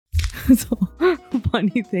So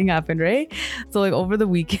funny thing happened, right? So like over the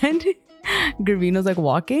weekend, Gravina's like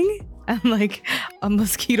walking and like a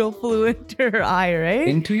mosquito flew into her eye, right?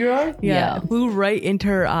 Into your eye? Yeah. Flew right into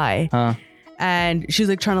her eye. Huh. And she's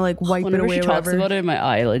like trying to like wipe Whenever it away. she or talks whatever. about it, my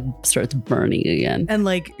eye like starts burning again. And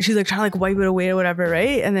like she's like trying to like wipe it away or whatever,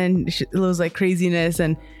 right? And then it was like craziness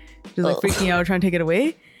and she's like freaking out trying to take it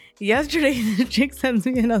away. Yesterday, the chick sends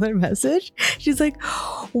me another message. She's like,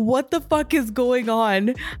 what the fuck is going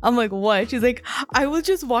on? I'm like, what? She's like, I was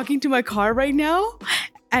just walking to my car right now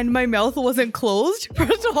and my mouth wasn't closed.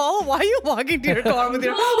 First of all, why are you walking to your car with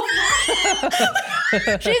your...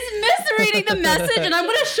 She's misreading the message and I'm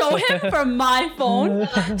going to show him from my phone.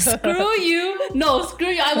 Screw you. No, screw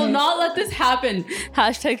you. I will not let this happen.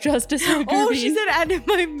 Hashtag justice for Oh, Gurveen. she said, and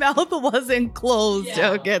my mouth wasn't closed.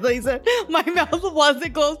 Yeah. Okay, like said, my mouth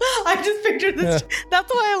wasn't closed. I just pictured this. That's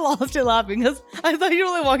why I lost it laughing because I thought you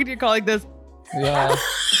were like walking to your car like this. Yeah.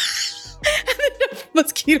 And then the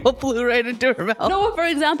mosquito flew right into her mouth. No, for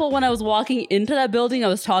example, when I was walking into that building, I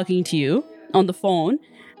was talking to you on the phone.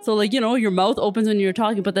 So like, you know, your mouth opens when you're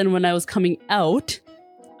talking, but then when I was coming out,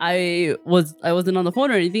 I wasn't on the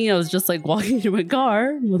phone or anything. I was just like walking to my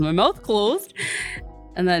car with my mouth closed.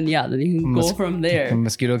 And then, yeah, then you can go from The there.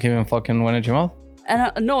 mosquito came and fucking went into your mouth.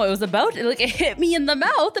 And no, it was about it. Like it hit me in the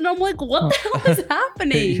mouth. And I'm like, what the hell is Hit you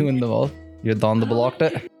happening? in the mouth. Your Don the blocked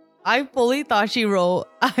it. I fully thought she wrote,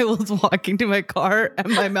 I was walking to my car and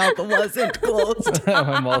my mouth wasn't closed.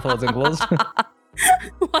 My mouth wasn't closed.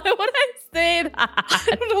 Why would I say that?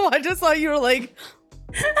 I don't know. I just thought you were like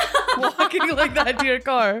walking like that to your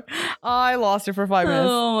car. I lost it for 5 minutes.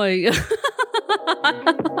 Oh my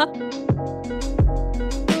God.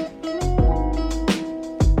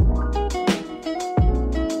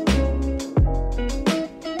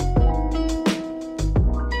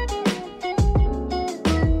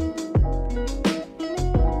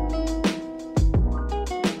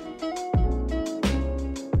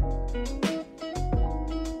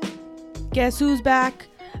 Guess who's back?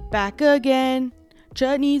 Back again.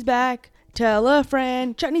 Chutney's back. Tell a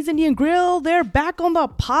friend. Chutney's Indian Grill. They're back on the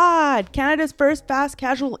pod. Canada's first fast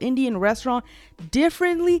casual Indian restaurant.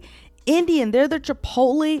 Differently Indian. They're the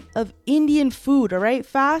Chipotle of Indian food, all right?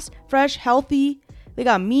 Fast, fresh, healthy. They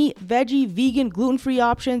got meat, veggie, vegan, gluten-free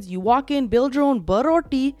options. You walk in, build your own butter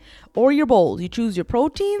roti or your bowls. You choose your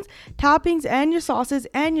proteins, toppings, and your sauces,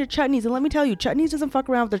 and your chutneys. And let me tell you, Chutneys doesn't fuck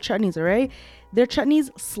around with their chutneys, all right? Their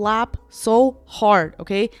chutneys slap so hard,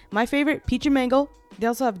 okay? My favorite, peach and mango. They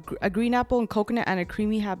also have a green apple and coconut and a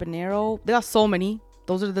creamy habanero. They got so many.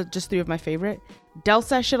 Those are just 3 of my favorite. Douse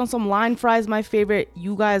that shit on some lime fries, my favorite.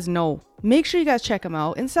 You guys know. Make sure you guys check them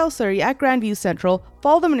out in South Surrey at Grandview Central.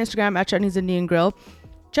 Follow them on Instagram at Chutney's Indian Grill.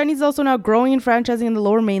 Chutney's is also now growing and franchising in the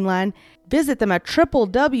Lower Mainland. Visit them at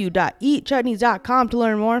www.eatchutneys.com to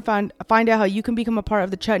learn more and find out how you can become a part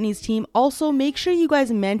of the Chutney's team. Also, make sure you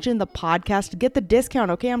guys mention the podcast to get the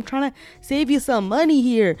discount, okay? I'm trying to save you some money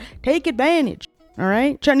here. Take advantage. All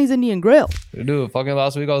right? Chutney's Indian Grill. Dude, fucking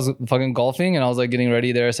last week I was fucking golfing and I was like getting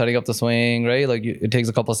ready there, setting up the swing, right? Like it takes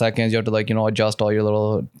a couple of seconds. You have to like, you know, adjust all your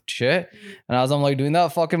little shit. And as I'm like doing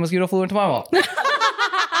that, fucking mosquito flew into my mouth.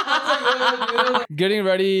 Getting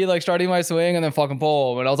ready, like starting my swing and then fucking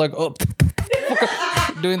boom. And I was like, oh,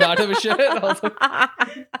 doing that type of shit. I was like,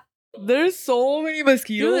 There's so many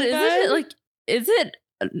mosquitoes. Dude, is it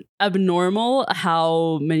abnormal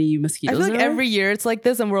how many I mosquitoes feel like there are? every year it's like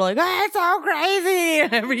this and we're like, it's so crazy.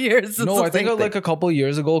 Every year it's no, the I think same like thing. a couple of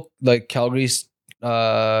years ago, like Calgary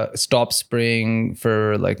stopped spraying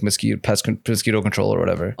for like mosquito control or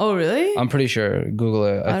whatever. Oh, really? I'm pretty sure. Google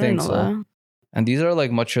it. I didn't think know so. that. And these are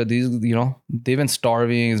like these, you know, they've been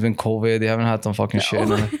starving. It's been COVID. They haven't had some fucking shit.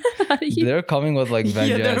 They're coming with like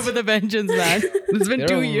vengeance. Yeah, they're with a vengeance, man. It's been They're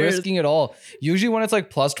 2 years. risking it all. Usually when it's like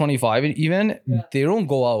plus 25 even, they don't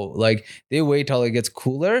go out. Like they wait till it gets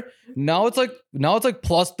cooler. Now it's like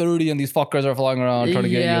plus 30 and these fuckers are flying around trying to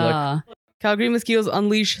get you. Like, Calgary mosquitoes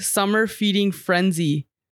unleash summer feeding frenzy.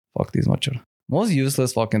 fuck these much. Most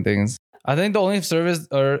useless fucking things. I think the only service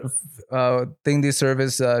or thing they serve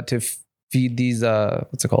is to feed these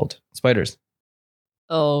what's it called? Spiders.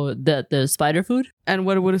 Oh, the spider food? And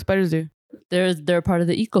what do spiders do? They're part of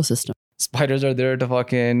the ecosystem. Spiders are there to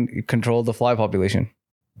fucking control the fly population.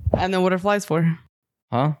 And then what are flies for?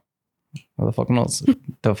 Huh? What the fuck knows?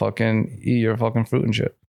 To fucking eat your fucking fruit and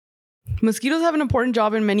shit. Mosquitoes have an important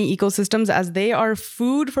job in many ecosystems as they are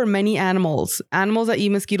food for many animals. Animals that eat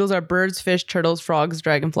mosquitoes are birds, fish, turtles, frogs,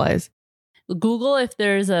 dragonflies. Google if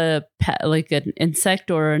there's a pet, like an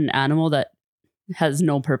insect or an animal that has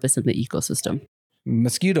no purpose in the ecosystem.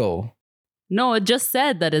 Mosquito. No, it just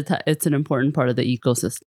said that it's an important part of the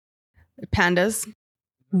ecosystem. Pandas.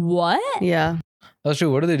 What? Yeah. That's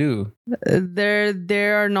true. What do they do?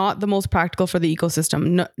 They're not the most practical for the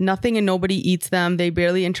ecosystem. Nothing and nobody eats them. They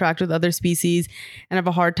barely interact with other species and have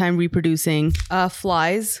a hard time reproducing.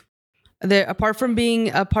 Flies. They're apart from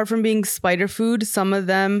being spider food, some of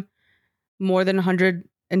them, more than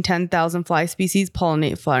 110,000 fly species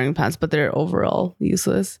pollinate flowering plants, but they're overall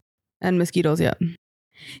useless. And mosquitoes, yeah.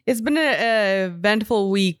 It's been a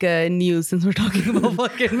eventful week in news since we're talking about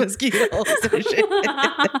fucking mosquitoes and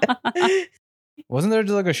shit. Wasn't there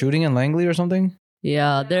just like a shooting in Langley or something?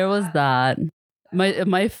 Yeah, there was that.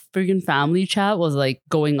 My freaking family chat was like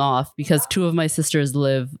going off because two of my sisters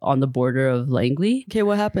live on the border of Langley. Okay,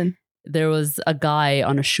 what happened? There was a guy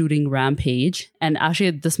on a shooting rampage. And actually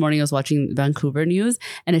this morning I was watching Vancouver news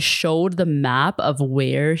and it showed the map of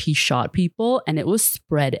where he shot people and it was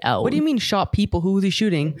spread out. What do you mean shot people? Who was he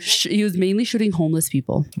shooting? He was mainly shooting homeless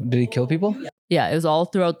people. Did he kill people? Yeah, it was all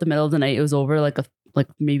throughout the middle of the night. It was over like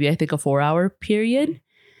maybe I think a 4-hour period.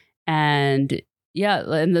 And yeah,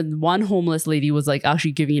 and then one homeless lady was like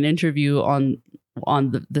actually giving an interview on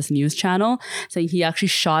this news channel saying he actually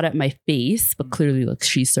shot at my face, but clearly like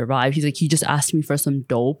she survived. He's like, he just asked me for some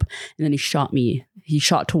dope and then he shot me. He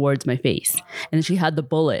shot towards my face and then she had the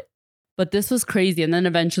bullet. But this was crazy. And then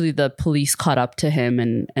eventually the police caught up to him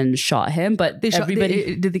and shot him. But Did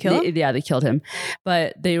they kill him? Yeah, they killed him.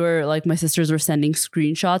 But they were like, my sisters were sending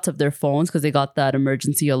screenshots of their phones because they got that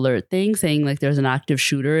emergency alert thing saying like there's an active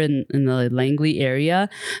shooter in the Langley area.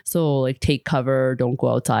 So like take cover, don't go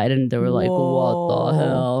outside. And they were like, Whoa. what the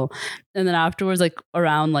hell? And then afterwards, like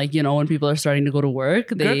around like, you know, when people are starting to go to work,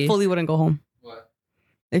 Gert fully wouldn't go home.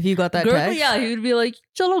 If you got that Gert, text. yeah, he would be like,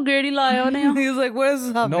 chalo Gertie lie on him. He was like, what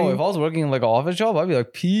is happening? No, if I was working in like an office job, I'd be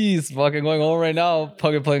like, peace, fucking going home right now,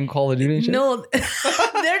 fucking playing Call of Duty and shit. No,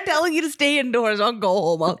 they're telling you to stay indoors. Don't go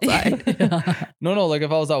home outside. No, like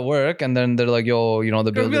if I was at work and then they're like, yo, you know,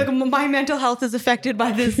 the They'll be building. like, my mental health is affected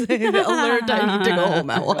by this alert. I need to go home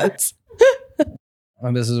at once.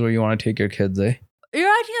 And this is where you want to take your kids, eh? You're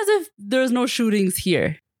acting as if there's no shootings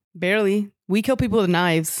here. Barely. We kill people with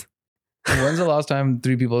knives When's the last time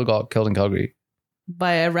 3 people got killed in Calgary?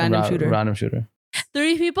 by a random shooter. Random shooter.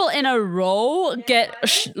 3 people in a row get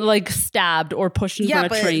like stabbed or pushed in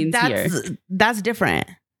front of trains here. That's different.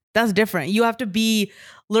 That's different. You have to be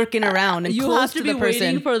lurking around and You close have to be the person.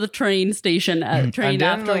 waiting for the train station, train And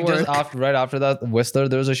then, after like, work. just right after that, Whistler,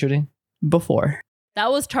 there was a shooting. Before.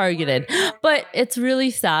 That was targeted. But it's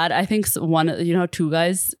really sad. I think 2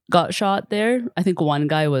 guys got shot there. I think one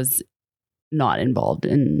guy was not involved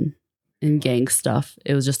in gang stuff.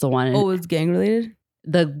 It was just the one. Oh, it was gang related?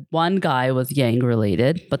 The one guy was gang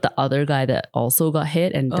related, but the other guy that also got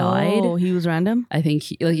hit and died. Oh, he was random? I think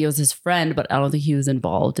he was his friend, but I don't think he was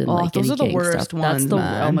involved in like those any are the gang worst stuff. ones,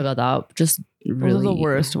 man. Oh my god, that just really Those are the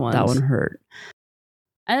worst ones. That one hurt.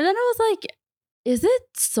 And then I was like, is it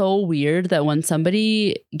so weird that when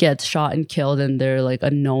somebody gets shot and killed and they're like a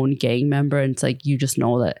known gang member and it's like you just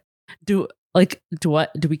know that do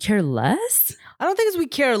we care less? I don't think it's we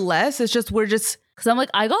care less. It's just we're just Because I'm like,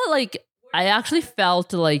 I actually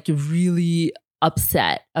felt like really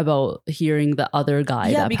upset about hearing the other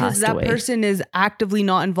guy that because passed that away. person is actively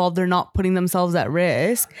not involved. They're not putting themselves at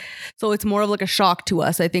risk. So it's more of like a shock to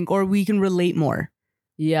us, I think, or we can relate more.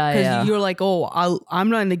 Yeah, Because yeah. you're like, oh,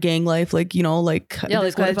 I'm not in the gang life. Like, you know, like, Yeah,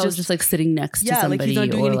 this like what guy's if I was just like sitting next to somebody like he's not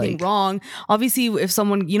doing or anything like, wrong. Obviously, if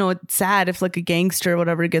someone, you know, it's sad if like a gangster or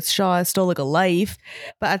whatever gets shot, it's still like a life.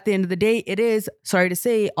 But at the end of the day, it is, sorry to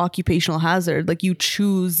say, occupational hazard. Like you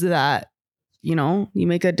choose that, you know, you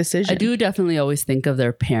make a decision. I do definitely always think of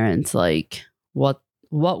their parents, like what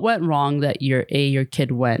went wrong that your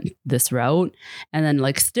kid went this route, and then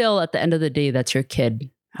like still at the end of the day, that's your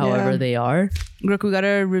kid, however they are. Greg, we got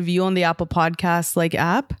a review on the Apple Podcasts like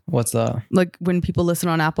app. What's that? Like when people listen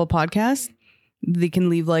on Apple Podcasts, they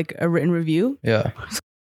can leave like a written review. Yeah.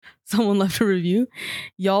 Someone left a review.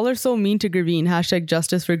 Y'all are so mean to Graveen. #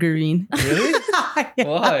 justice for Graveen. Really?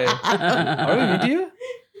 Why? Are we mean to you?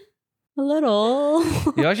 A little.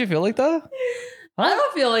 You actually feel like that? I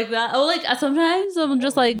don't feel like that. Oh, like sometimes I'm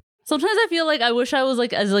just like. Sometimes I feel like I wish I was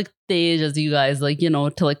like as like stage as you guys, like, you know,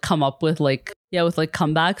 to like come up with like with like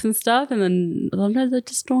comebacks and stuff, and then sometimes I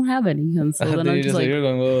just don't have any, and so then I'm just like you're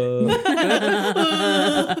going,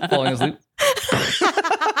 falling asleep.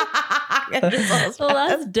 so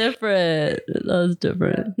that's different. That's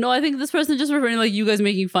different. No, I think this person just referring to like you guys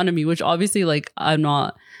making fun of me, which obviously like I'm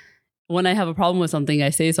not. When I have a problem with something, I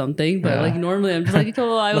say something, but like normally I'm just like,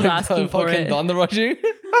 oh, I was asking for it. Don the rushing.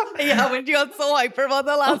 Yeah, when you got so hyper about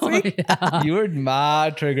that last week. Yeah. You were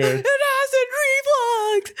mad triggered. An acid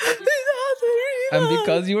reflux. An acid And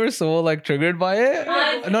because you were so like triggered by it.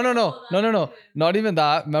 No. Not even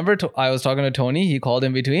that. Remember, I was talking to Tony. He called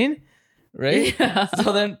in between, right? Yeah.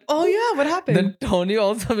 So then, Oh yeah, what happened? then Tony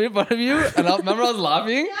also made fun of you. And I remember I was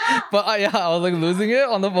laughing, but I was like losing it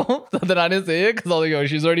on the phone. So then I didn't say it because I was like, yo,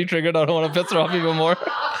 she's already triggered. I don't want to piss her off even more.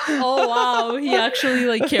 Oh wow, he actually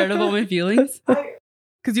like cared about my feelings.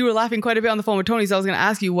 Because you were laughing quite a bit on the phone with Tony, so I was going to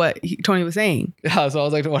ask you what Tony was saying. Yeah. So I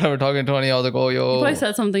was like, whatever, talking to Tony. I was like, oh, He yo. probably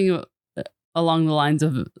said something along the lines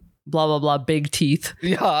of blah blah blah, big teeth.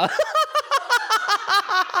 Yeah.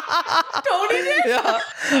 Tony did? Yeah.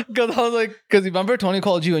 Because I was like, because remember Tony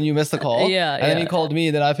called you and you missed the call? Yeah, And then he yeah. called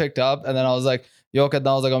me, then I picked up, and then I was like, yo, and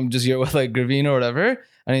I was like, I'm just here with like Graveen or whatever.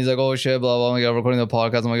 And he's like, oh shit, blah, blah, I'm like, I'm recording the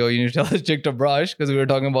podcast. I'm like, oh, you need to tell this chick to brush because we were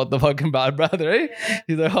talking about the fucking bad breath, right?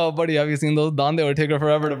 He's like, oh, buddy, have you seen those done? They would take her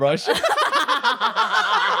forever to brush.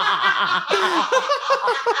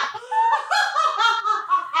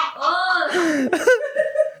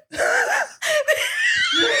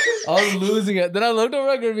 I was losing it. Then I looked over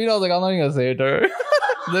at Graveen. I was like, I'm not even gonna say it to her.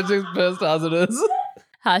 That chick's pissed as it is.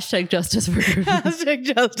 Hashtag justice for Graveen.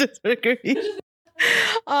 Hashtag justice for Graveen.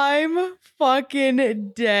 I'm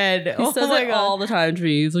fucking dead. He says it all the time to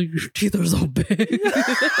me. He's like, your teeth are so big.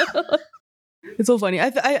 It's so funny.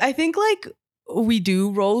 I think like we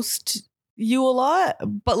do roast you a lot,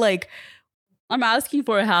 but like I'm asking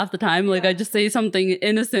for it half the time. Like I just say something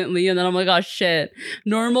innocently and then I'm like, oh shit.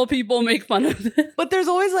 Normal people make fun of it. but there's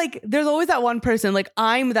always that one person. Like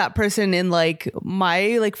I'm that person in like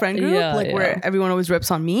my like friend group, Yeah, like yeah. where everyone always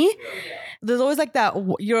rips on me. There's always like that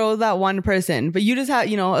you're that one person, but you just have,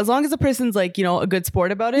 as long as the person's like, a good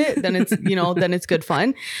sport about it, then it's, then it's good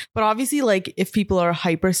fun. But obviously like if people are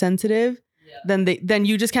hypersensitive, then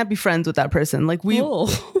you just can't be friends with that person. Like we Oh,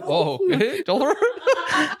 okay. Told her.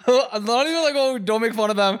 I'm not even like, oh, don't make fun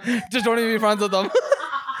of them. Just don't even be friends with them.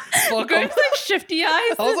 Fuck them. Grace like shifty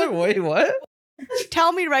eyes. I was like, wait, what?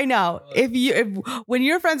 tell me right now, if when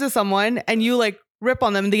you're friends with someone and you like rip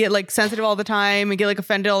on them, they get like sensitive all the time and get like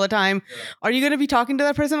offended all the time, are you going to be talking to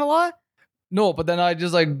that person a lot? No, but then I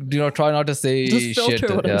just like, try not to say Just filter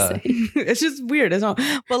shit. what I'm saying. It's just weird. It's not,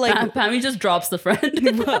 but like Pammy just drops the friend.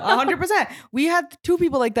 100%. We had two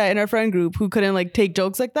people like that in our friend group who couldn't like take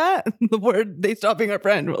jokes like that. The word they stopped being our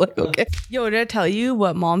friend. We're like, okay. Yo, did I tell you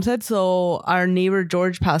what mom said? So our neighbor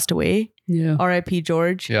George passed away. Yeah. R.I.P.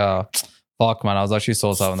 George. Yeah. Fuck, man. I was actually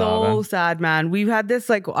so sad when that So happened. sad, man. We've had this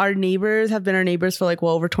like our neighbors have been our neighbors for like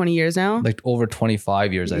over 20 years now. Like over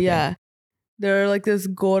 25 years, I think. Yeah. They're like this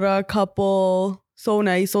Gora couple. So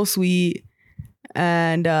nice, so sweet.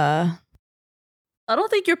 And I don't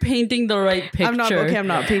think you're painting the right picture. I'm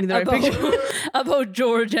not painting the right about, picture. about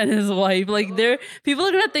George and his wife. Like people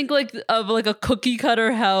are gonna think like of like a cookie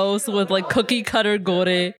cutter house with like cookie cutter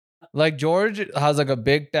gore. Like George has like a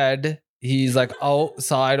big Ted. He's like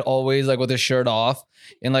outside always like with his shirt off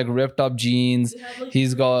in like ripped up jeans.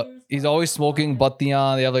 He's always smoking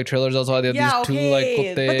battiyan. They have like trailers outside. They have these two like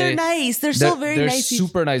kutte. But they're nice. They're still very they're nice.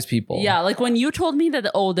 super nice people. Yeah, like when you told me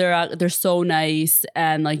that they're so nice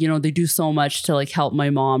and like they do so much to like help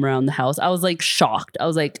my mom around the house. I was like shocked. I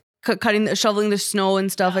was like Shoveling the snow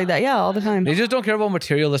and stuff like that. Yeah, all the time. They just don't care about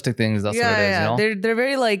materialistic things. That's what it is. They're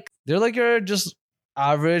very like. They're like your just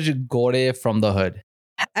average gore from the hood.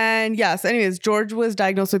 And yes, anyways, George was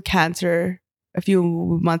diagnosed with cancer a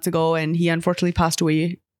few months ago, and he unfortunately passed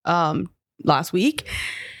away last week.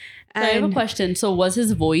 So I have a question. So was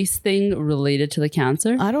his voice thing related to the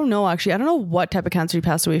cancer? I don't know, actually. I don't know what type of cancer he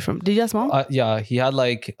passed away from. Did you ask mom? Yeah, he had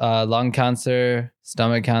like lung cancer,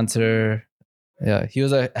 stomach cancer. Yeah, he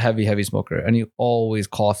was a heavy smoker, and he always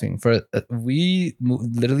coughing. We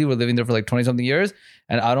literally were living there for like 20 something years,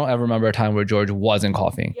 and I don't ever remember a time where George wasn't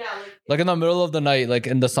coughing. Yeah, like in the middle of the night, like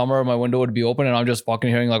in the summer, my window would be open, and I'm just fucking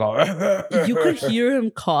hearing like. You could hear him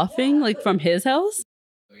coughing like from his house.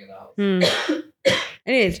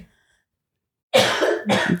 Anyways,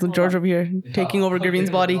 George over here taking over Graveen's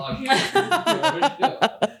body.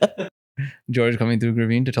 George coming through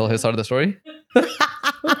Graveen to tell his side of the story.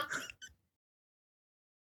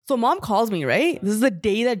 So mom calls me, right? This is the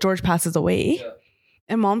day that George passes away. Yeah.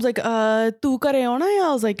 And mom's like, tu kare auna hai?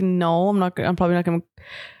 I was like, no, I'm probably not gonna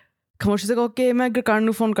come on. She's like, okay, main Gurkan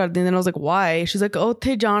nu phone kar din. Then I was like, why? She's like, oh,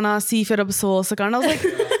 the jana si fir absos karna. I was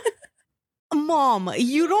like, mom,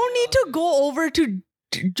 you don't need to go over to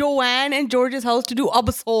Joanne and George's house to do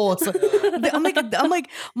absos. I'm like,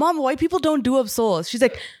 mom, white people don't do absos. She's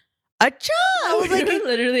like, Acha! I was like, You're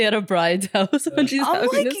literally at a bride's house when she's I'm having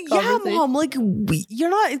like, this yeah, conversation. mom, like, you're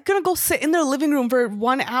not gonna go sit in their living room for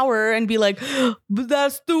 1 hour and be like,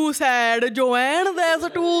 that's too sad, Joanne, that's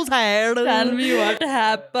too sad. Tell me what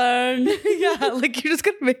happened. Yeah, like, you're just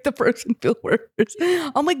gonna make the person feel worse.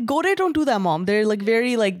 I'm like, Gore don't do that, mom. They're like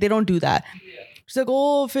very, like, they don't do that. She's like,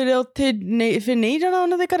 oh, if nahi jana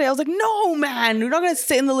hunna de kare. I was like, no, man, you're not gonna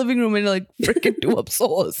sit in the living room and like freaking do up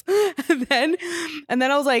souls. And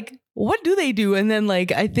then I was like, what do they do? And then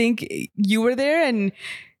like, I think you were there and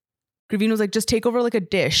Graveen was like, just take over like a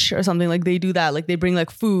dish or something. Like they do that. Like they bring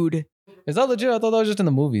like food. Is that legit? I thought that was just in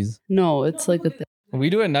the movies. No, it's like a thing. We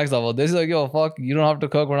do it next level. This is like, yo, fuck, you don't have to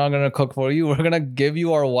cook. We're not gonna cook for you. We're gonna give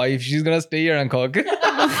you our wife. She's gonna stay here and cook.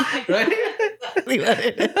 Right?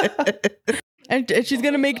 And she's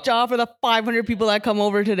gonna make job for the 500 people that come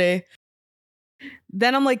over today.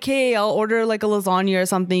 Then I'm like, hey, I'll order like a lasagna or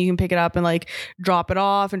something. You can pick it up and like drop it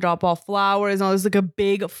off and drop off flowers. And it was like a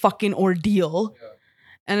big fucking ordeal.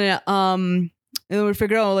 Yeah. And then we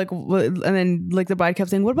figure out like, and then like the bride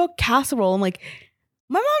kept saying, what about casserole? I'm like,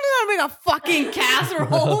 my mom did not make a fucking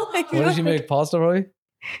casserole. Like, What did she make? Pasta, Roy?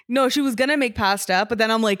 No, she was gonna make pasta, but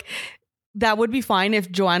then I'm like, that would be fine if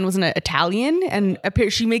Joanne was an Italian, and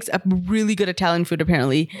she makes a really good Italian food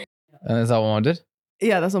apparently. And is that what mom did?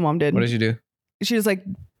 Yeah, that's what mom did. What did she do? She just like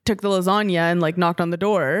took the lasagna and like knocked on the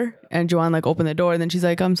door, and Joanne like opened the door, and then she's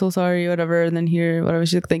like, I'm so sorry, whatever, and then here, whatever.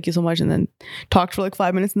 She's like, thank you so much, and then talked for like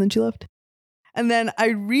 5 minutes, and then she left. And then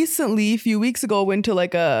I recently, a few weeks ago, went to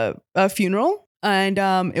like a funeral, and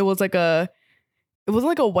it was like it wasn't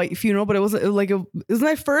like a white funeral, but it was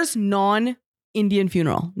my first non-Indian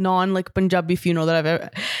funeral, like Punjabi funeral that I've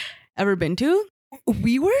ever been to.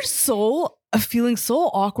 We were feeling so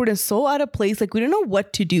awkward and so out of place. Like we didn't know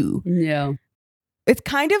what to do. Yeah. It's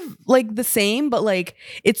kind of like the same, but like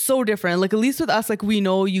it's so different. Like at least with us, like we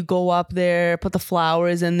know you go up there, put the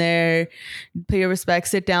flowers in there, pay your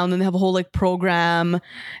respects, sit down, then they have a whole like program,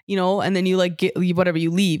 and then you like get whatever,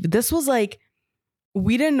 you leave. This was like,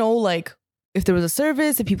 we didn't know like if there was a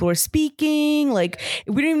service, if people were speaking, like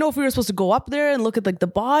we didn't even know if we were supposed to go up there and look at like the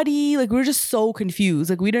body. Like we were just so confused.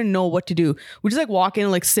 Like we didn't know what to do. We just like walk in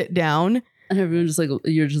and like sit down. And everyone just like,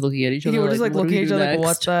 you're just looking at each other. We're just like looking at each other like,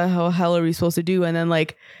 what the hell are we supposed to do? And then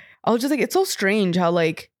like, I was just like, it's so strange how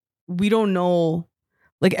like, we don't know,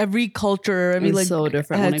 like every culture, I mean, it's like so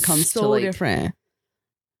different when it comes to like, different.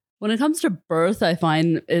 When it comes to birth, I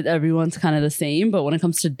find everyone's kind of the same, but when it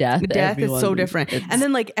comes to death is so different. And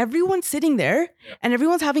then like everyone's sitting there and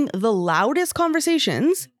everyone's having the loudest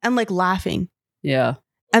conversations and like laughing. Yeah.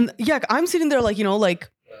 And yeah, I'm sitting there like,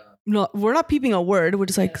 like, no, we're not peeping a word. We're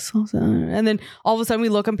just like, so sad. And then all of a sudden we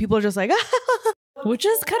look and people are just like, which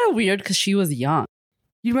is kind of weird because she was young.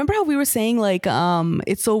 You remember how we were saying like,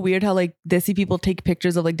 it's so weird how like Desi people take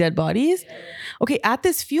pictures of like dead bodies? Okay, at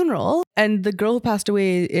this funeral, and the girl who passed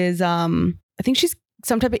away is, I think she's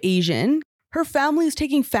some type of Asian. Her family is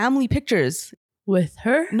taking family pictures. With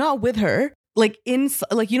her? Not with her. Like in,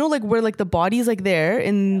 like, like where like the body is like there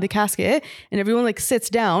in the casket and everyone like sits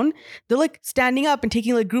down. They're like standing up and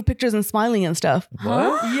taking like group pictures and smiling and stuff.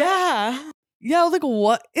 What? Yeah. Yeah, I was like,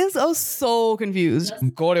 what is, I was so confused.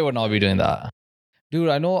 Gore would not be doing that. Dude,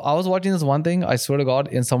 I know I was watching this one thing, I swear to God,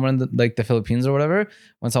 in somewhere in the Philippines or whatever,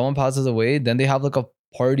 when someone passes away, then they have like a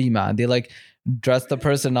party, man. They like dress the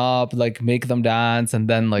person up, like make them dance, and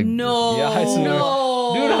then like... No. Yeah, I swear.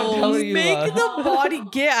 No. Dude, I'm telling you. Make the body,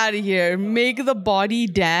 get out of here. Make the body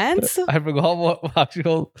dance. I forgot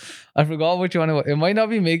which one it was. It might not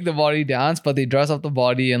be make the body dance, but they dress up the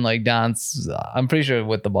body and like dance. I'm pretty sure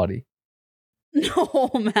with the body. No,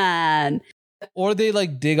 man. Or they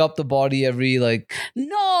like dig up the body every like...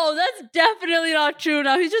 No, that's definitely not true.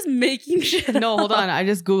 Now he's just making shit No, hold on. I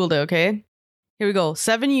just Googled it, okay? Here we go.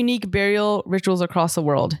 7 unique burial rituals across the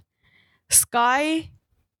world. Sky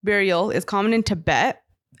burial is common in Tibet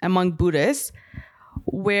among Buddhists,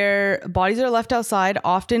 where bodies are left outside,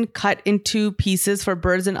 often cut into pieces for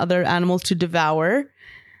birds and other animals to devour.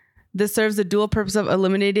 This serves the dual purpose of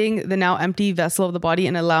eliminating the now empty vessel of the body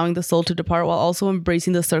and allowing the soul to depart while also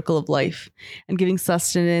embracing the circle of life and giving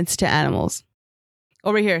sustenance to animals.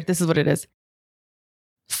 Over here, this is what it is.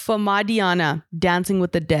 Famadiana, dancing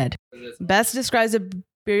with the dead. Best describes a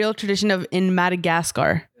burial tradition in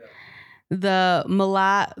Madagascar. The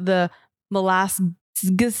Malagasy,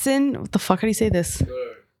 what the fuck, how do you say this?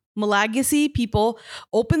 Malagasy people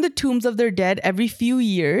open the tombs of their dead every few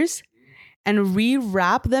years and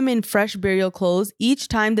rewrap them in fresh burial clothes. Each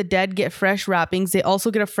time the dead get fresh wrappings, they also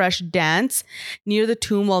get a fresh dance near the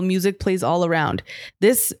tomb while music plays all around.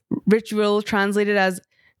 This ritual, translated as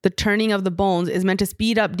the turning of the bones, is meant to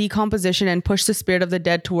speed up decomposition and push the spirit of the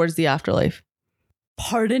dead towards the afterlife.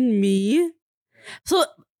 Pardon me? So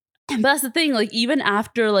but that's the thing. Like even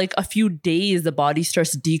after like a few days, the body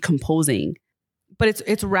starts decomposing. But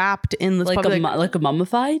it's wrapped in this Like a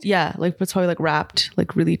mummified? Yeah, like it's probably like wrapped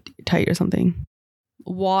like really tight or something.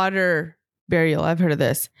 Water burial. I've heard of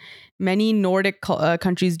this. Many Nordic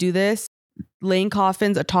countries do this. Laying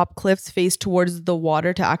coffins atop cliffs face towards the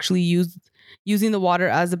water to actually using the water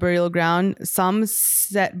as the burial ground. Some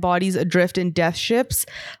set bodies adrift in death ships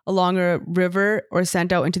along a river or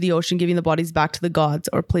sent out into the ocean, giving the bodies back to the gods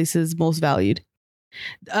or places most valued.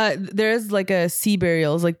 There's like a sea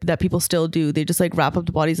burials like that people still do. They just like wrap up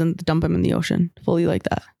the bodies and dump them in the ocean fully like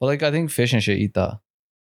that. But like I think fish and shit eat that.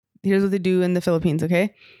 Here's what they do in the Philippines,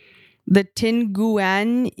 okay? The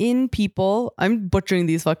Tinguanan people, I'm butchering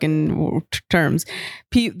these fucking terms.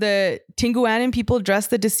 The Tinguanan people dress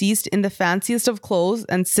the deceased in the fanciest of clothes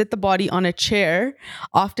and sit the body on a chair,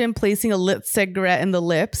 often placing a lit cigarette in the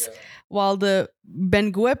lips, while the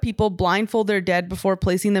Benguet people blindfold their dead before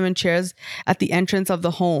placing them in chairs at the entrance of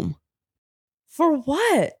the home. For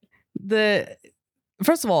what?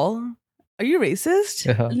 First of all, are you racist?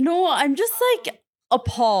 Yeah. No, I'm just like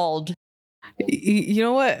appalled. You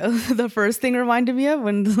know what the first thing reminded me of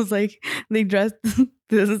when it was like they dressed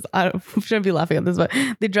I shouldn't be laughing at this, but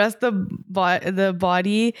they dressed the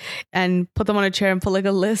body and put them on a chair and put like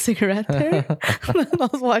a lit cigarette there.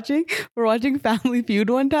 We're watching Family Feud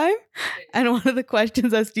one time, and one of the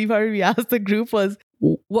questions that Steve Harvey asked the group was,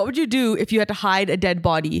 what would you do if you had to hide a dead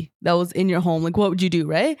body that was in your home? Like, what would you do,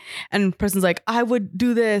 right? And the person's like, I would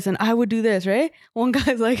do this and I would do this, right? One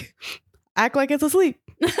guy's like, act like it's asleep.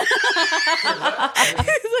 He's like,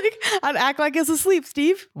 I'd act like it's asleep,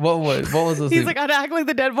 Steve. What was this? He's like, I'd act like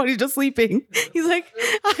the dead body's just sleeping. He's like,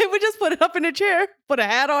 I would just put it up in a chair, put a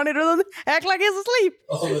hat on it, or something, act like it's asleep.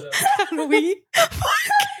 And we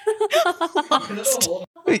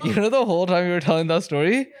You know, the whole time you were telling that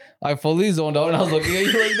story, I fully zoned out and I was looking at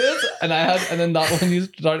you like this, and then that when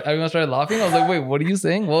everyone started laughing, I was like, wait, what are you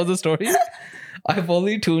saying? What was the story? I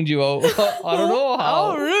fully tuned you out. I don't know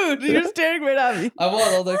how. Oh, rude. You're staring right at me. I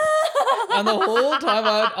was like, and the whole time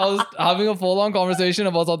I was having a full-on conversation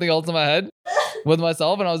about something else in my head with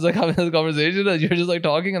myself, and I was like having this conversation, and you're just like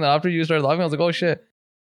talking, and then after you started laughing, I was like, oh shit.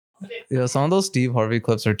 Yeah, some of those Steve Harvey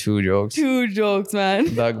clips are two jokes. Two jokes,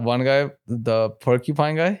 man. That one guy, the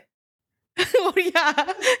porcupine guy. Oh,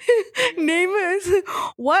 yeah. Name is,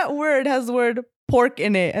 what word has the word pork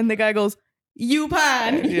in it? And the guy goes,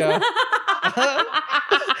 Yupan. Yeah.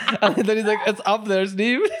 And then he's like, it's up there,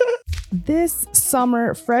 Steve. This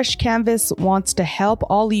summer, Fresh Canvas wants to help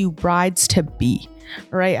all you brides to be.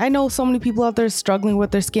 All right, I know so many people out there struggling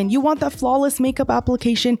with their skin. You want that flawless makeup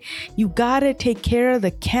application? You gotta take care of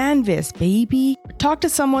the canvas, baby. Talk to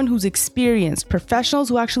someone who's experienced, professionals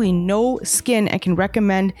who actually know skin and can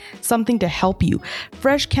recommend something to help you.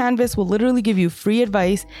 Fresh Canvas will literally give you free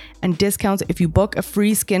advice and discounts if you book a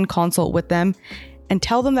free skin consult with them. And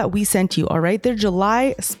tell them that we sent you, all right? Their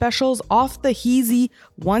July specials off the Heezy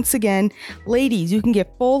once again. Ladies, you can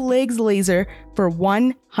get full legs laser for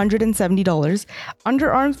 $170.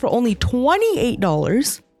 Underarms for only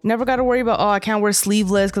 $28. Never got to worry about, I can't wear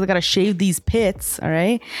sleeveless because I got to shave these pits, all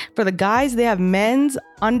right? For the guys, they have men's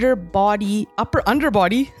upper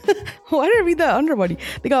underbody. Why did I read that underbody?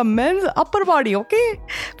 They got men's upper body, okay?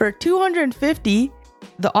 For $250.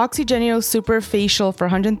 The Oxygenio Super Facial for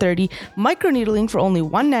 $130, microneedling for only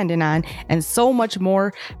 $199, and so much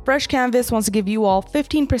more. Fresh Canvas wants to give you all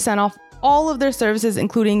 15% off all of their services,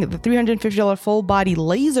 including the $350 full body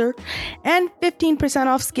laser and 15%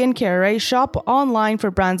 off skincare, right? Shop online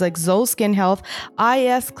for brands like Zoe Skin Health,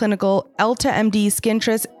 IS Clinical, Elta MD,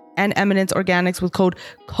 Skintress, and Eminence Organics with code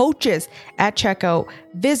COACHES at checkout.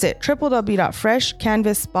 Visit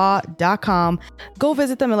www.freshcanvasspa.com. Go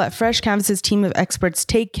visit them and let Fresh Canvas's team of experts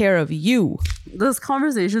take care of you. Those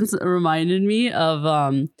conversations reminded me of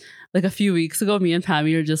like a few weeks ago, me and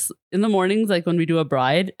Pammy are just in the mornings, like when we do a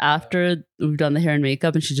bride, after we've done the hair and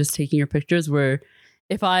makeup and she's just taking your pictures, where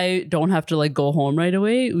if I don't have to like go home right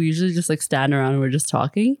away, we usually just like stand around and we're just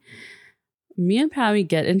talking. Me and Pammy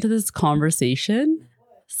get into this conversation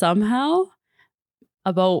somehow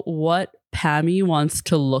about what Pammy wants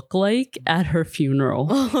to look like at her funeral.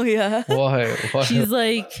 Oh yeah. Why? She's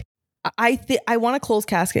like, I want a closed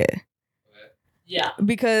casket. yeah.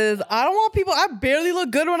 Because I don't want people, I barely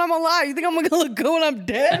look good when I'm alive. You think I'm gonna look good when I'm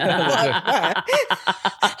dead? I'm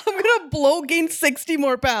gonna gain 60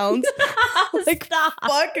 more pounds. Like, Stop.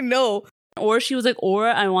 fuck no. Or she was like, or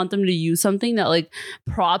I want them to use something that like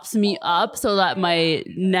props me up so that my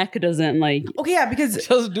neck doesn't like. Okay, yeah, because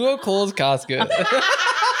Just do a closed casket.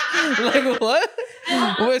 Like what?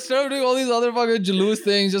 Wait, instead of doing all these other fucking jalous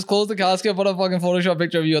things, just close the casket, put a fucking Photoshop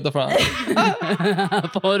picture of you at the front.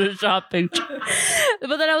 Photoshop picture.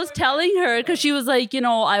 But then I was telling her because she was like,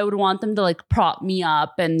 I would want them to like prop me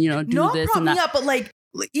up and do Not this prop and me that. up, but like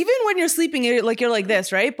even when you're sleeping, you're like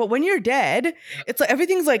this, right? But when you're dead, it's like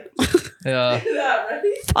everything's like Yeah.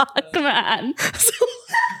 Fuck, man.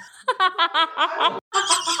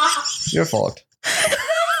 You're fucked.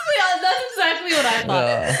 Yeah, that's exactly what I thought.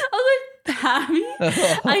 Yeah. I was like, Pammy,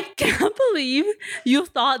 I can't believe you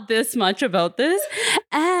thought this much about this.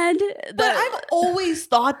 And But I've always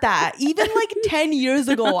thought that. Even like 10 years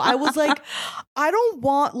ago, I was like, I don't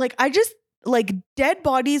want, like, I just, like, dead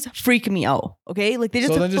bodies freak me out. Okay? Like, they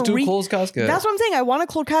just So then just do freak. closed casket. That's what I'm saying. I want a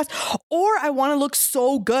closed cast, or I want to look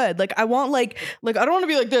so good. Like, I want like I don't want to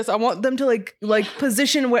be like this. I want them to like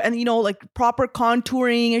position where, and like proper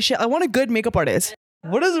contouring and shit. I want a good makeup artist.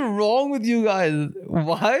 What is wrong with you guys?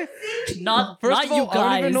 Why? not First of all, you I don't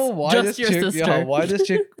guys, even know why just this your chick. sister. Yeah, why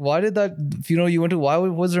did that funeral you went to? Why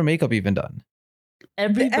was her makeup even done?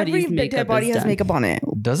 Everybody's Every makeup dead body is has done. makeup on it.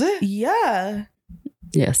 Does it? Yeah.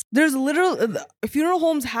 Yes. There's literal funeral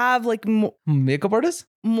homes have like Makeup artist?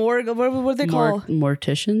 more. What are they called?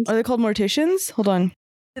 Morticians. Are they called morticians? Hold on.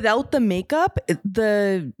 Without the makeup,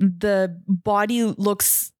 the body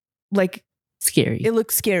looks like Scary. it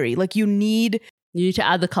looks scary. Like you need You need to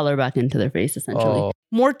add the color back into their face, essentially. Oh,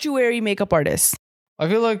 mortuary makeup artists. I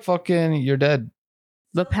feel like fucking you're dead.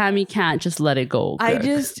 But Pammy can't just let it go. I Greg.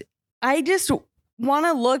 just want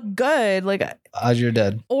to look good, like, As you're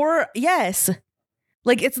dead. or yes,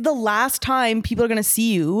 like it's the last time people are gonna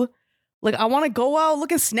see you. Like I want to go out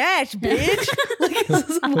looking snatched, bitch. Like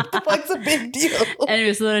what the fuck's a big deal?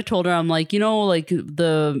 Anyway, so then I told her, I'm like, like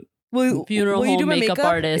the funeral will you do home my makeup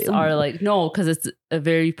artists are like, no, because it's a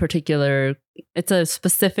very particular, it's a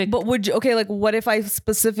specific. But would you, okay, like what if I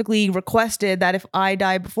specifically requested that if I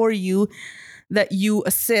die before you, that you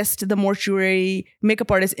assist the mortuary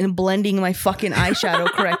makeup artist in blending my fucking eyeshadow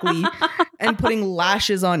correctly and putting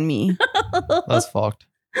lashes on me? That's fucked.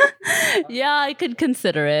 Yeah, I could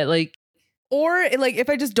consider it. Like, Or like if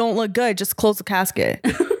I just don't look good, just close the casket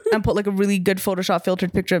and put like a really good Photoshop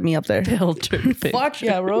filtered picture of me up there. filtered picture. Fuck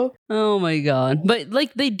yeah, bro. Oh my god! But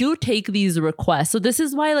like they do take these requests, so this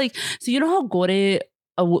is why so you know how Gore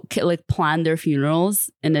like plan their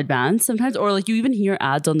funerals in advance sometimes, or like you even hear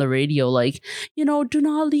ads on the radio like, do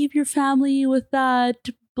not leave your family with that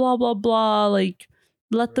blah blah blah, like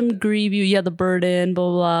let them grieve you, the burden,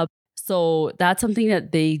 blah blah. So that's something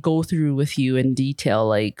that they go through with you in detail.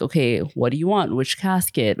 Like, okay, what do you want? Which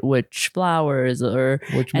casket? Which flowers? Or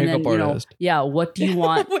Which and makeup then, artist? what do you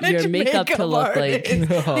want Which your makeup to look artist?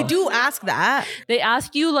 like? They do ask that. They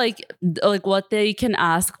ask you like what they can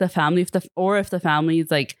ask the family if the family is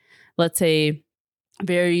like, let's say,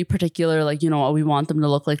 very particular, like, we want them to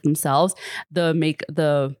look like themselves.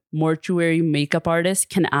 The mortuary makeup artist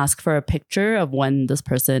can ask for a picture of when this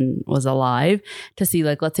person was alive to see,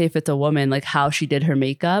 like, let's say if it's a woman, like how she did her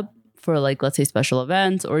makeup for, like, let's say special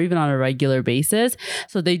events or even on a regular basis.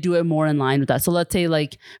 So they do it more in line with that. So let's say,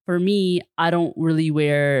 like, for me, I don't really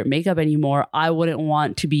wear makeup anymore. I wouldn't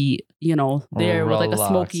want to be, there with like a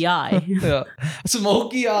smoky eye. Yeah.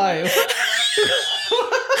 Smoky eye.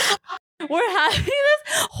 We're having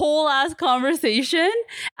this whole ass conversation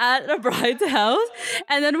at a bride's house,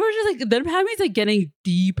 and then we're just like, then Pammy's like getting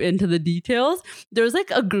deep into the details. There's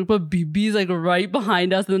like a group of BBs like right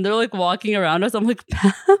behind us, and then they're like walking around us. I'm like,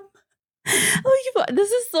 Pam,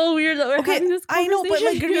 this is so weird that we're having this I conversation. know, but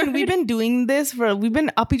like, Gureen, we've been doing this we've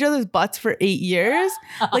been up each other's butts for 8 years.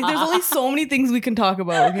 Like, there's only so many things we can talk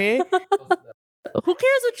about, okay? Who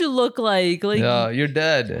cares what you look like? Like, Yeah, you're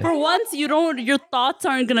dead. for once, your thoughts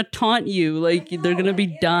aren't gonna taunt you. Like, they're gonna be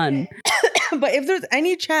done. But if there's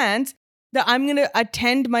any chance that I'm gonna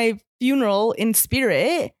attend my funeral in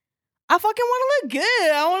spirit, I fucking want to look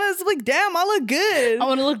good. I want to like, damn, I look good. I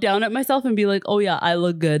want to look down at myself and be like, oh yeah, I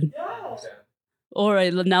look good. All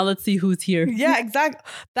right, now let's see who's here. Yeah, exactly.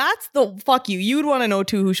 That's the fuck you. You'd want to know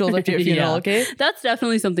too who shows up to your funeral, Yeah. okay? That's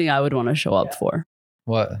definitely something I would want to show up for.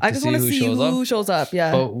 What? I just want to see who shows up.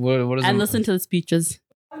 Yeah. But what is And it? listen to the speeches.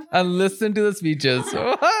 And listen to the speeches.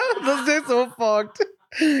 This is so fucked.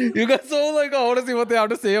 You guys so like, I want to see what they have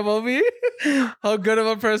to say about me. How good of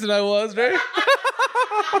a person I was, right?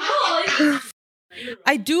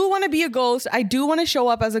 I do want to be a ghost. I do want to show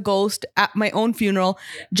up as a ghost at my own funeral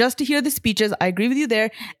just to hear the speeches. I agree with you there,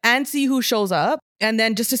 and see who shows up, and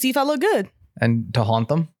then just to see if I look good. And to haunt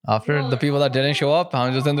them after the people that didn't show up.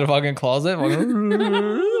 I'm just in their fucking closet. Didn't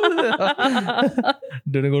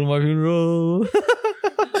go to my funeral.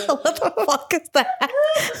 What the fuck is that?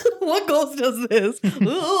 What ghost does this?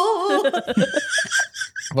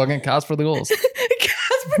 Fucking Casper the Ghost.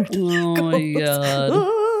 Casper Oh my god.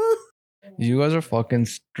 You guys are fucking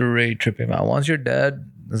straight tripping, man. Once you're dead,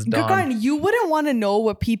 it's done. Gurkhan, you wouldn't want to know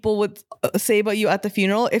what people would say about you at the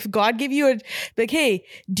funeral. If God gave you like, hey,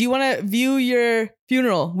 do you want to view your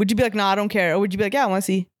funeral? Would you be like, nah, I don't care? Or would you be like, yeah, I want to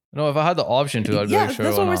see? No, if I had the option to, I'd be Yeah, like, sure.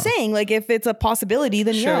 that's why what we're not? saying. Like, if it's a possibility,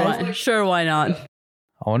 then Sure, yeah. why not?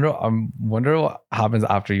 I wonder what happens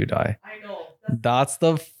after you die. I know. That's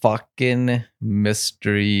the fucking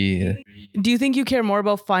mystery. Do you think you care more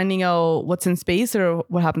about finding out what's in space or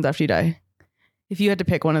what happens after you die? If you had to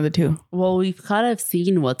pick one of the two. Well, we've kind of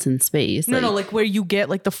seen what's in space. No, like where you get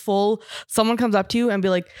like the full, someone comes up to you and be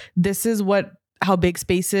like, this is how big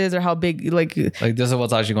space is, or how big, like this is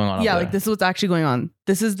what's actually going on. yeah, up like there. this is what's actually going on.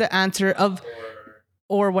 This is the answer of,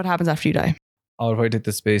 or what happens after you die. I would probably take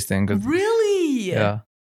the space thing because Really? yeah,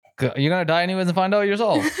 'Cause you're gonna die anyways and find out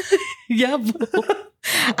yourself. Yeah.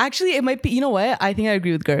 Actually, it might be, you know what? I think I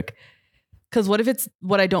agree with Girk. Because what if it's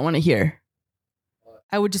what I don't want to hear?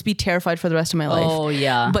 I would just be terrified for the rest of my life. Oh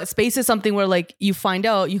yeah. But space is something where like you find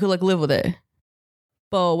out, you could like live with it.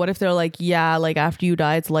 But what if they're like, yeah, like after you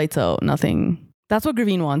die, it's lights out, nothing. That's what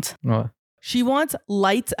Graveen wants. What? She wants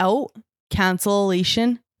lights out,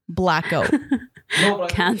 cancellation, blackout.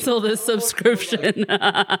 Cancel this subscription.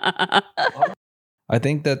 I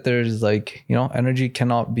think that there's like, energy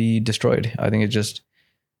cannot be destroyed. I think it just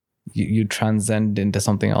you transcend into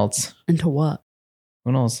something else. Into what?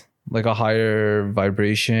 Who knows? Like a higher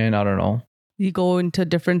vibration. I don't know. You go into a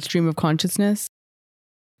different stream of consciousness.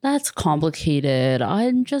 That's complicated.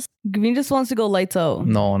 Graveen just wants to go lights out.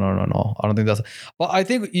 No. I don't think that's. But I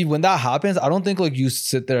think when that happens, I don't think like you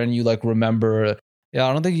sit there and you like remember. Yeah,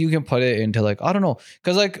 I don't think you can put it into like, I don't know,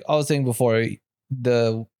 because like I was saying before,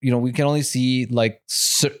 we can only see like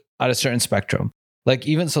at a certain spectrum. Like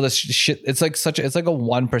even so, this shit, it's like a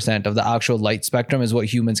 1% of the actual light spectrum is what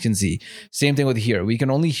humans can see. Same thing with here. We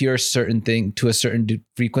can only hear certain thing to a certain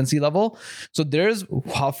frequency level. So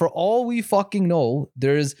for all we fucking know,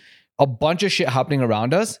 there's a bunch of shit happening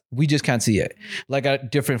around us. We just can't see it. Like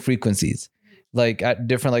at different frequencies. Like at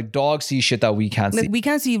different, like dogs see shit that we can't see. Like we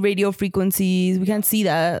can't see radio frequencies. We can't see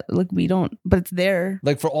that. Like we don't, but it's there.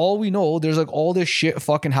 Like for all we know, there's like all this shit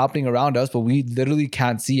fucking happening around us, but we literally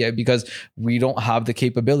can't see it because we don't have the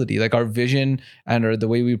capability. Like our vision or the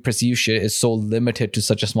way we perceive shit is so limited to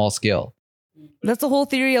such a small scale. That's the whole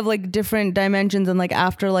theory of like different dimensions and like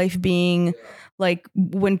afterlife being like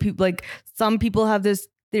when people, like some people have this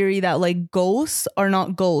theory that like ghosts are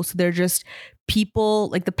not ghosts. They're just people,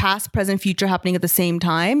 like the past, present, future happening at the same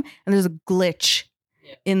time. And there's a glitch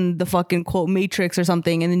in the fucking quote matrix or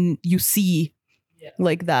something. And then you see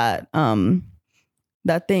like that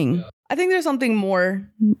thing. Yeah. I think there's something more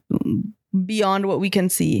beyond what we can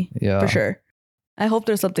see. Yeah. For sure. I hope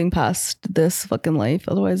there's something past this fucking life.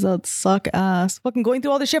 Otherwise that'd suck ass. Fucking going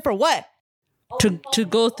through all this shit for what? To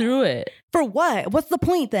go through it. For what? What's the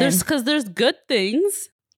point then? Because there's good things.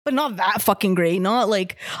 But not that fucking great. Not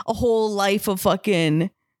like a whole life of fucking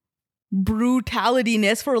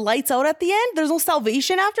brutalityness for lights out at the end. There's no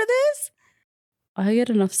salvation after this. I get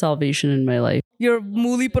enough salvation in my life. Your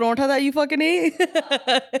mooli paratha that you fucking ate.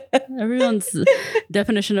 Everyone's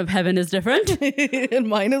definition of heaven is different. And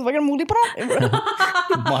mine is fucking mooli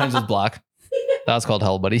paratha. Mine's just black. That's called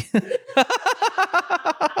hell, buddy.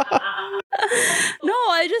 No,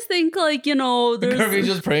 I just think like, there's... Kirby's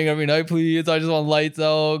just praying every night, please. I just want lights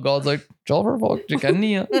out. God's like, Jalvar, fuck, chicken.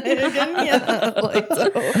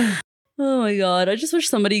 Oh my God. I just wish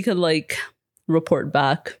somebody could like report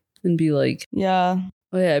back and be like, yeah.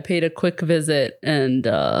 Oh yeah, I paid a quick visit and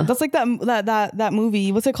that's like that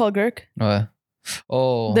movie. What's it called, Girk?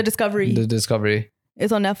 Oh. The Discovery. The Discovery.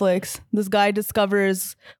 It's on Netflix. This guy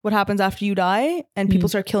discovers what happens after you die and people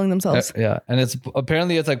start killing themselves. Yeah. And it's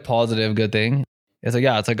like positive, good thing. It's like,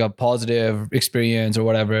 yeah, it's like a positive experience or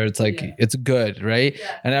whatever. It's like, it's good, right?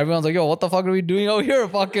 Yeah. And everyone's like, yo, what the fuck are we doing out here?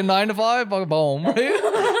 Fucking 9 to 5? Fucking boom,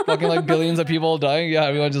 right? Fucking like billions of people dying. Yeah,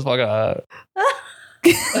 everyone just fucking...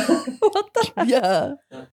 What the? Yeah.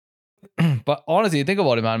 But honestly, think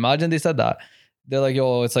about it, man. Imagine they said that. They're like,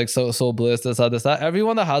 yo, it's like so bliss, this, that.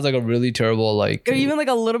 Everyone that has like a really terrible, like... Or even like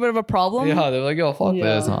a little bit of a problem. Yeah, they're like, yo, fuck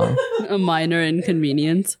this, man. A minor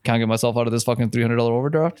inconvenience. Can't get myself out of this fucking $300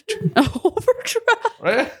 overdraft. Overdraft?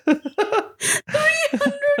 Right? $300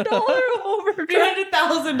 overdraft.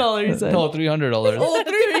 $300,000 you said. No, $300. Oh,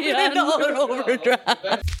 $300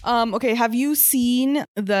 overdraft. Okay, have you seen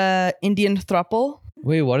the Indian throuple?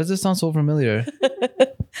 Wait, why does this sound so familiar?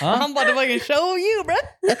 Huh? I'm about to fucking show you, bro.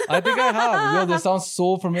 I think I have. Yo, this sounds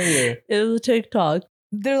so familiar. It was a TikTok.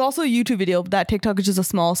 There's also a YouTube video. That TikTok is just a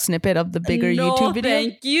small snippet of the bigger No, YouTube video.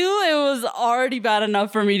 thank you. It was already bad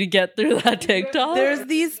enough for me to get through that TikTok. There's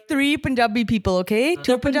these 3 Punjabi people, okay?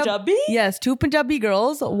 Two Punjabi? Yes, 2 Punjabi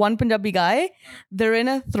girls, 1 Punjabi guy. They're in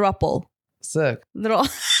a throuple. Sick. They're all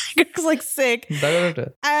it's like sick.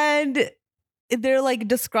 And they're like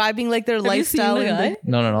describing like their Have you lifestyle. seen the guy?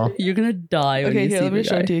 No. You're gonna die when Okay, you here, see let me the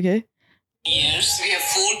show guy. it to you, okay? Years, we have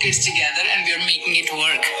 4 kids together and we are making it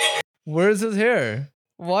work. Where's his hair?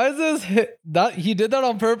 Why is that he did that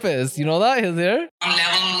on purpose? You know that his hair? On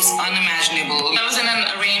levels unimaginable. I was in an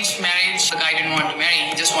arranged marriage. The guy didn't want to marry,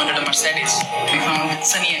 he just wanted a Mercedes. We found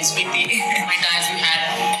Sunny and Sweetie. My times we had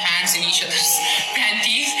hands in each other's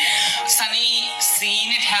panties. Sunny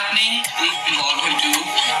seen it happening. We involved him too.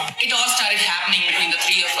 It all started happening between the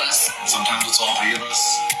 3 of us. Sometimes it's all 3 of us.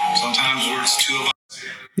 Sometimes it's 2 of us.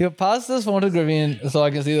 You pass this phone to Graveen so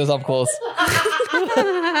I can see this up close.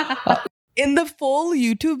 In the full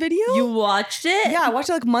YouTube video? You watched it? Yeah, I watched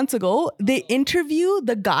it like months ago. They interview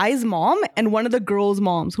the guy's mom and one of the girls'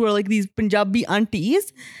 moms who are like these Punjabi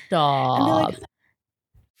aunties. Stop. And they're like,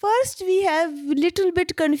 first we have little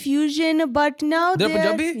bit confusion, but now They're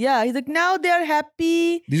Punjabi? Yeah, he's like, now they're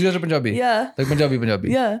happy. These guys are Punjabi. Yeah. Like Punjabi.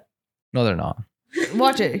 Yeah. No, they're not.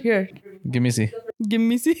 Watch it. Here. Give me see. Give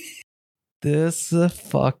me see. This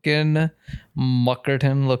fucking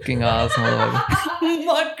Muckerton looking ass motherfucker.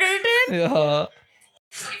 Muckerton? Yeah.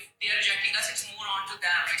 If they're rejecting us, it's more on to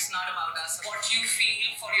them. It's not about us. What you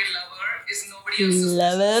feel for your lover is nobody else's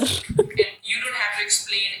Lover. business. And you don't have to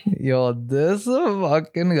explain. Yo, this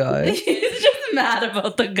fucking guy. He's just mad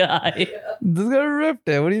about the guy. This guy ripped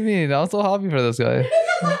it. What do you mean? I'm so happy for this guy.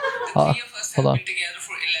 The 3 of us have hold on. been together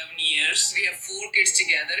for 11 years. We have 4 kids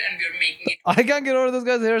together and we're making it. I can't get over this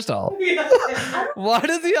guy's hairstyle. Why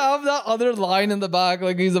does he have that other line in the back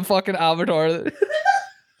like he's a fucking avatar?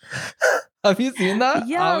 Have you seen that?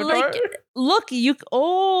 Yeah, Avatar? like, look,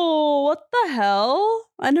 what the hell?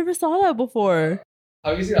 I never saw that before.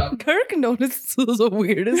 Have you seen that? Kirk noticed the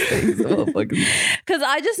weirdest things about fucking. Because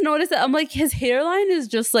I just noticed that I'm like, his hairline is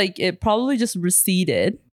just like, it probably just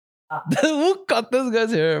receded. Who cut this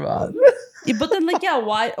guy's hair, man? Yeah, but then, like, yeah,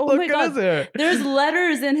 why? Oh Look my at God. his hair. There's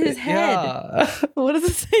letters in his head. Yeah. What does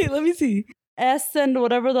it say? Let me see. S and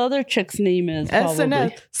whatever the other chick's name is. S and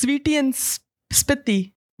probably. F. Sweetie and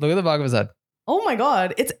Spitty. Look at the back of his head. Oh my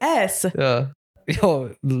god, it's S. Yeah.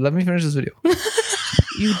 Yo, let me finish this video.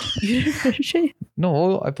 You didn't finish it?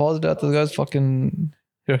 No, I paused it at this guy's fucking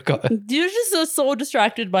haircut. You're just so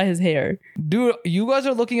distracted by his hair. Dude, you guys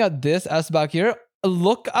are looking at this S back here.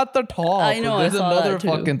 Look at the top. I know, I There's saw another that too.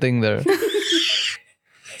 fucking thing there.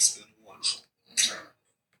 That's been wonderful.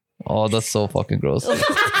 Oh, that's so fucking gross. Levels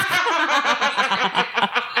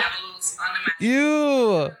unimaginable.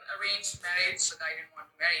 Ew. Arranged marriage. The guy didn't want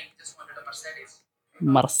to marry. He just wanted a Mercedes.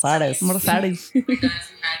 Mercedes. My times we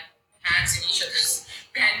had hands in each other's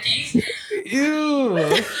panties. Ew. Seen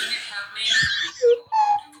it happening.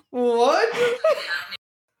 What?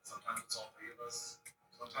 Sometimes it's all 3 of us.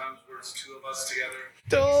 Sometimes it's 2 of us together.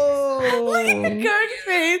 No. Kirk's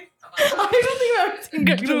face. I don't think I've ever seen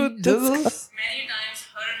Kirk. Dude, this is... Many times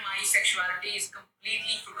her and my sexuality is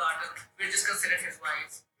completely forgotten. We're just considered his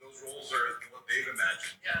wives. Those roles are what they've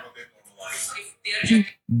imagined, Yeah. what they've normalized. If they're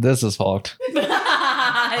rejecting This is fucked.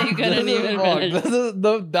 You couldn't This is even fucked. finish. This is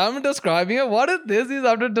the damn describing it. What is this? He's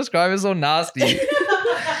have to describe it so nasty.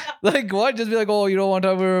 Like what? Just be like, oh, you know, one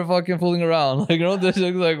time we were fucking fooling around. Like, you know, this is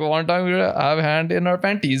like one time we have a hand in our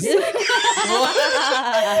panties.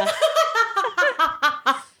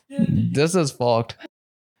 This is fucked.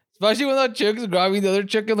 Especially when that chick's grabbing the other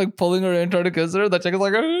chick and like pulling her in, trying to kiss her. That chick is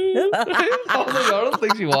like, I don't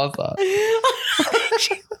think she wants that.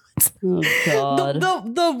 Oh God.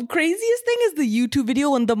 The craziest thing is the YouTube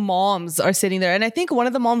video when the moms are sitting there, and I think one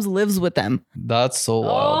of the moms lives with them. That's so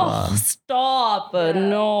wild, Oh, man. stop.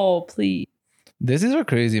 No, please. These are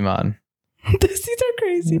crazy, man. These are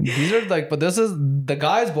crazy. These are like, but this is the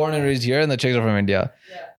guy's born and raised here, and the chicks are from India.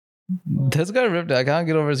 This guy ripped it. I can't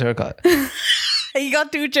get over his haircut. He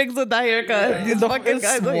got 2 chicks with that haircut. These fucking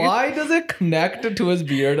guys are- Why does it connect to his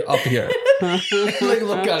beard up here? Like,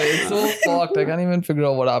 look at it. It's so fucked. I can't even figure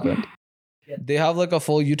out what happened. They have like a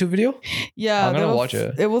full YouTube video. Yeah, I'm gonna there was- watch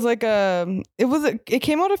it. It was like it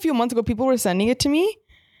came out a few months ago. People were sending it to me,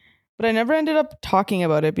 but I never ended up talking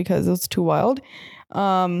about it because it was too wild.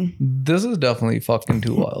 This is definitely fucking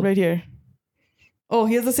too wild. Right here. Oh,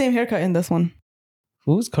 he has the same haircut in this one.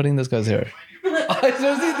 Who's cutting this guy's hair? I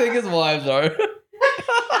seriously think his wives are.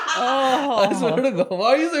 Oh, I swear to God. Why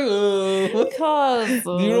are you saying? because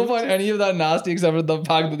You don't find any of that nasty except for the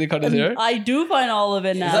fact that they cut his hair? I do find all of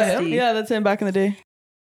it that him? nasty. Yeah, that's him back in the day.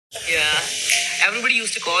 Yeah. Everybody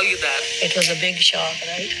used to call you that. It was a big shock,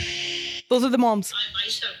 right? Those are the moms. I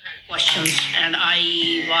myself had questions and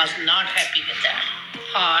I was not happy with that.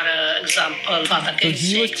 For example, for the So kids'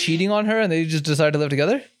 he was sake. cheating on her and they just decided to live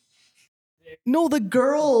together? No, the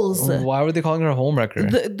girls. Why were they calling her a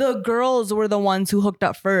homewrecker? The girls were the ones who hooked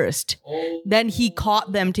up first. Then he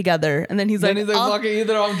caught them together, and then he's Then like, he's like, "Oh." fuck it,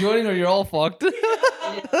 either I'm joining or you're all fucked.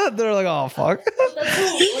 They're like, oh, fuck.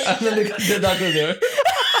 And then they did that to her.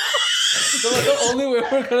 They're like, the only way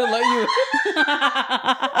we're gonna let you.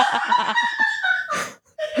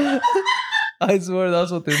 I swear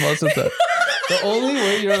that's what they must have said. The only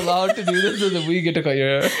way you're allowed to do this is if we get to cut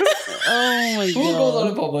your hair. Oh my Who goes out god.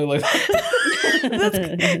 in public like that?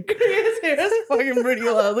 His hair is fucking pretty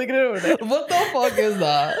loud. Look at it over there. What the fuck is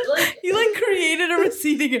that? He like created a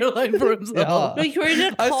receding hairline for himself. Yeah. He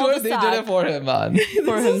created a I swear they did cul-de-sac it for him, man.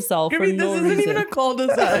 for himself for Grimmy, no this isn't reason. even a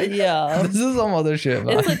cul-de-sac. Yeah. This is some other shit,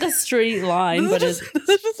 man. It's like a straight line, but it's This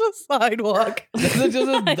is just a sidewalk. This is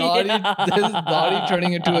just his Dottie, Yeah. his Dottie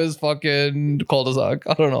turning into his fucking cul-de-sac.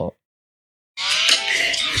 I don't know.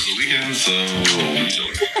 It's the weekend, so we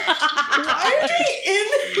don't. Why are they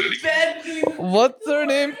in bed doing What's her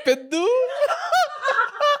name? Piddu?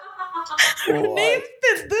 her name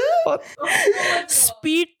Piddu? What?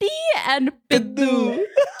 Speety and Piddu.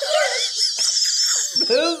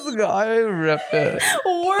 This guy ripped it.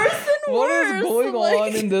 Worse and What worse. is going like,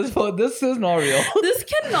 on in this? This is not real. This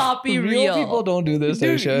cannot be Real real. people don't do this,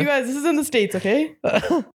 Dude, Aisha. you guys, this is in the States, okay?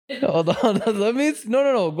 Hold on. Let me.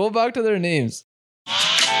 No. Go back to their names. Oh,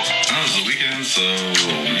 it's the weekend, so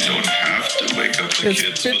we don't have to wake up the It's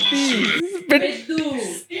kids with the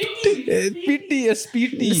Pitty. Pitty. It's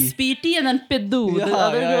Pitty. Speety and then Piddu. The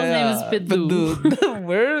other girl's name is Piddu.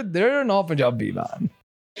 Piddu. They're not Punjabi, man.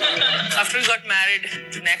 After we got married,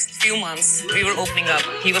 the next few months, we were opening up.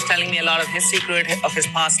 He was telling me a lot of his secret, of his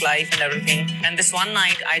past life and everything. And this one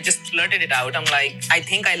night, I just blurted it out. I'm like, I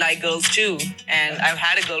think I like girls too. And I've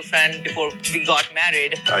had a girlfriend before we got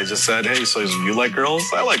married. I just said, hey, so you like girls?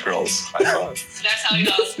 I like girls. I thought. That's how it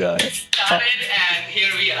all Guy. started, and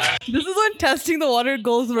here we are. This is when testing the water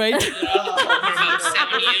goes right. For about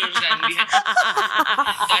 7 years, and we had,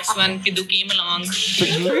 that's when Piddu came along.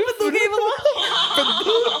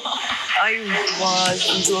 I was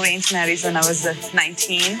into arranged marriage when I was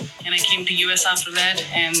 19, and I came to US after that,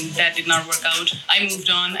 and that did not work out. I moved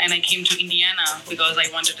on and I came to Indiana because I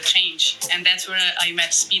wanted to change, and that's where I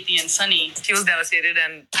met Speety and Sunny. She was devastated,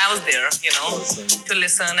 and I was there, to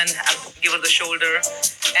listen and give her the shoulder.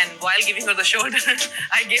 And while giving her the shoulder,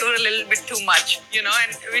 I gave her a little bit too much,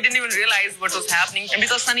 and we didn't even realize what was happening. And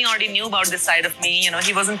because Sunny already knew about this side of me,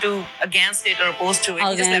 he wasn't too against it or opposed to it.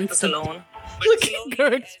 He just left us alone. But Look at slowly,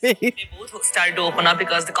 Kurt's face. they both started to open up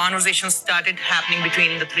because the conversations started happening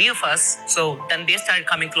between the three of us. So then they started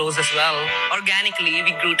coming close as well. Organically,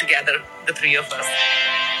 we grew together, the three of us.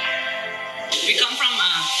 We come from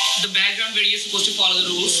the background where you're supposed to follow the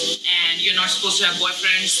rules and you're not supposed to have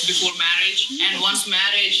boyfriends before marriage. And once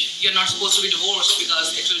marriage, you're not supposed to be divorced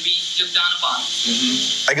because it will be looked down upon.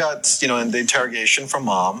 I got, in the interrogation from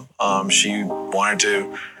mom. She wanted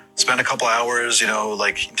to spend a couple hours,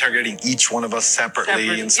 interrogating each one of us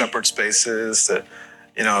separately in separate spaces.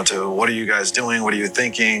 To what are you guys doing? What are you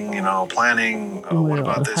thinking? Planning. Oh my What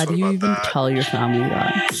about God. this? How What do you about even that? tell your family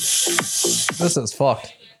that? This is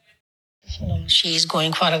fucked. She's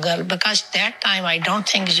going for a girl because that time I don't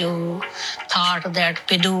think you thought that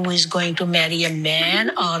Piddu is going to marry a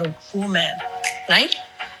man or a woman, right?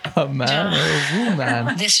 A man or a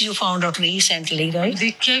woman. This you found out recently, right?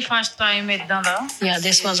 ਦੇਖਿਆ ਹੀ first time ਇਦਾਂ ਦਾ Yeah,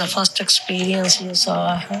 this was the first experience you saw.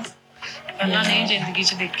 Huh? ਪਹਿਲਾਂ ਨਹੀਂ ਜ਼ਿੰਦਗੀ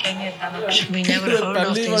 'ਚ ਦੇਖਿਆ ਨਹੀਂ ਇਦਾਂ ਦਾ ਕੁਛ We never heard of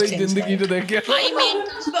ਪਹਿਲੀ these ਵਾਰੀ things. ਜ਼ਿੰਦਗੀ ਚ ਦੇਖਿਆ I mean,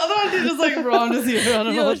 The other one is just like, bro, I'm just here. I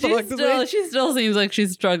don't know Yo, what the fuck to say. she still seems like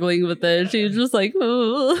she's struggling with it. She's just like,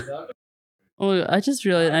 oh. Oh, I just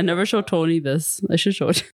realized I never showed Tony this. I should show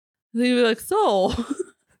it. He'd be like, so.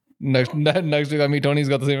 Next week I meet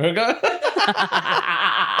Tony's got the same haircut.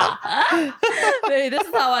 Hey, this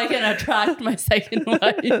is how I can attract my second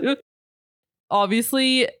wife.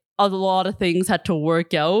 Obviously, a lot of things had to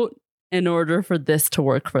work out in order for this to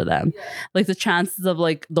work for them. Like the chances of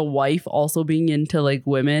like the wife also being into like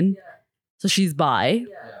women. So she's bi.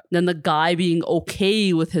 Then the guy being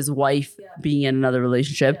okay with his wife being in another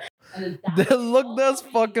relationship. Look, that's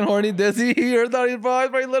fucking horny Desi. He heard that, his eyes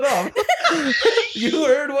probably lit up. You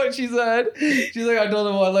heard what she said. She's like, I told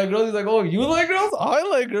him, oh, I like girls. He's like, oh, you like girls? I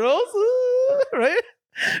like girls. Right?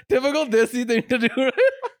 Typical Desi thing to do,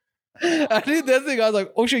 right? Actually, Desi guy's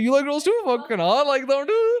like, oh shit, you like girls too? Fucking I like them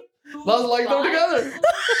too. Let's like them together.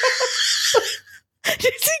 Did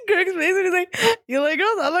you see Greg's face? And he's like, you like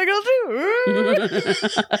girls? I like girls too.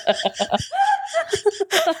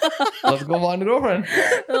 Let's go find a girlfriend.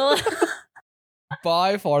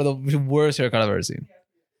 By far the worst haircut I've ever seen.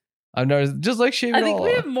 I've never just like shaving. I think all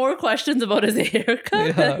we off. have more questions about his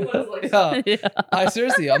haircut. Yeah. Yeah. I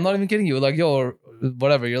seriously, I'm not even kidding you. Like, yo,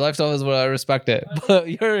 whatever, your lifestyle is what I respect it. But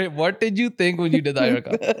what did you think when you did that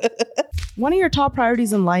haircut? One of your top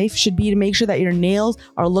priorities in life should be to make sure that your nails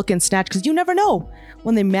are looking snatched, because you never know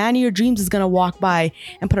when the man of your dreams is going to walk by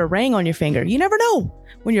and put a ring on your finger. You never know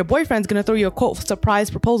when your boyfriend's going to throw you a quote surprise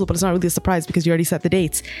proposal, but it's not really a surprise because you already set the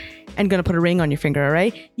dates, and going to put a ring on your finger, all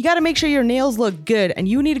right? You got to make sure your nails look good, and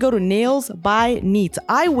you need to go to Nails by Neats.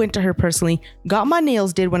 I went to her personally, got my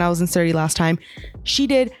nails did when I was in Surrey last time. She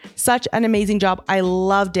did such an amazing job. I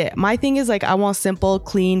loved it. My thing is like, I want simple,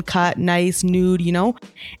 clean, cut, nice, nude, you know?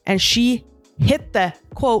 And she hit the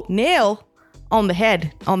quote nail on the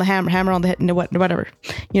head, on the hammer on the head, whatever.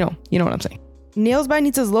 You know what I'm saying. Nails by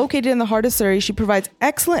Neats is located in the heart of Surrey. She provides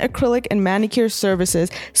excellent acrylic and manicure services,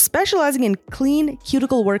 specializing in clean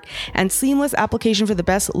cuticle work and seamless application for the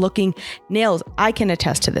best looking nails. I can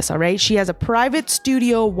attest to this, all right? She has a private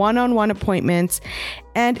studio, one-on-one appointments,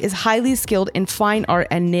 and is highly skilled in fine art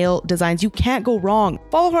and nail designs. You can't go wrong.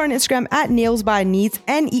 Follow her on Instagram at Nails by Neats,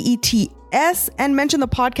 NEETS, and mention the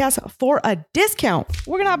podcast for a discount.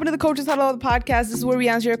 We're gonna hop into the Coach's Huddle of the podcast. This is where we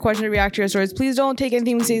answer your questions and react to your stories. Please don't take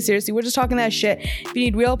anything we say seriously. We're just talking that shit. If you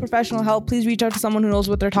need real professional help, please reach out to someone who knows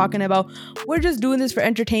what they're talking about. We're just doing this for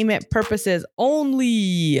entertainment purposes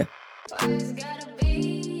only.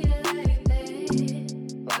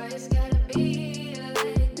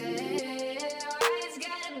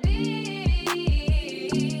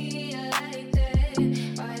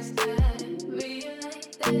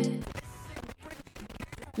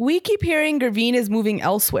 We keep hearing Gurveen is moving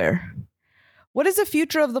elsewhere. What is the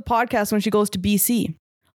future of the podcast when she goes to BC?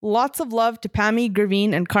 Lots of love to Pammy,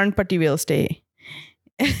 Gurveen, and Karnpatti Real Estate.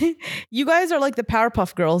 You guys are like the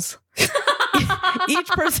Powerpuff Girls. Each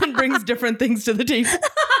person brings different things to the table.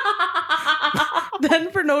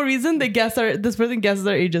 Then for no reason, this person guesses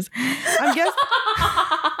our ages.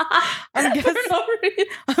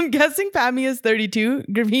 I'm guessing Pammy is 32,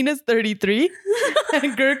 Gurveen is 33,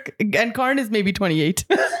 and Karn is maybe 28.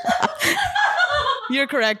 You're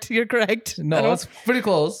correct. No, that's pretty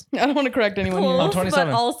close. I don't want to correct anyone here. I'm 27.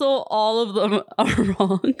 But also all of them are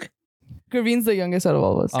wrong. Gurveen's the youngest out of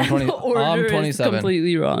all of us. I'm 20. The order I'm is 27.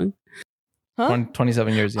 completely wrong. Huh?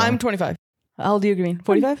 27 years young. I'm 25. How old are you, Gurveen?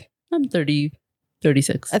 45? I'm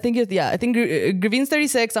 36. I think Gurveen's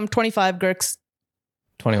 36. I'm 25. Gurk's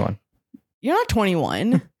 21. You're not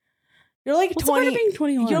 21. You're like What's the point 20. of being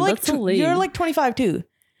 21? You're like That's so late. you're like 25 too.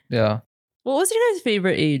 Yeah. What was your guys'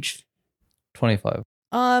 favorite age? 25.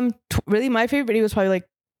 Really, my favorite age was probably like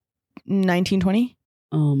 19, 20.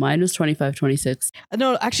 Oh, mine was 25, 26.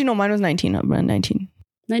 No, actually, no, mine was 19. I'm 19.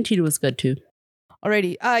 19 was good too.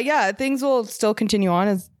 Alrighty. Yeah, things will still continue on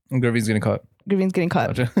as And Gurveen's getting cut. Gurveen's getting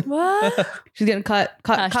cut. What? She's getting cut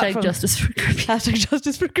Hashtag from, justice for Gurveen. Hashtag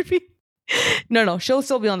justice for Gurveen. No, she'll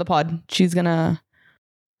still be on the pod. She's gonna.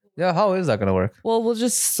 Yeah, how is that going to work? Well,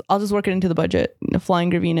 I'll just work it into the budget.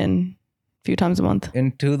 Flying Gurveen in a few times a month.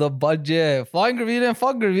 Into the budget. Flying Gurveen and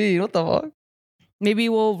fuck Gurveen. What the fuck? Maybe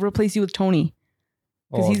we'll replace you with Tony.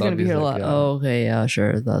 'Cause he's gonna that'd be here a sick, lot. yeah. Oh, okay, yeah,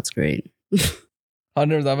 sure. That's great.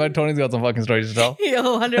 100%. I bet Tony's got some fucking stories to tell.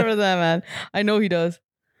 Yo, 100%, man. I know he does.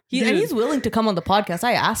 And Dude. he's willing to come on the podcast.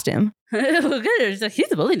 I asked him. Good.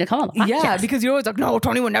 He's willing to come on the podcast. Yeah, because you're always like, no,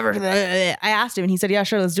 Tony would never. I asked him and he said, yeah,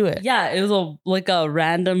 sure, let's do it. Yeah, it was a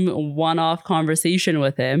random one-off conversation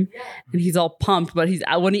with him, and he's all pumped. But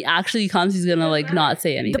when he actually comes, he's gonna not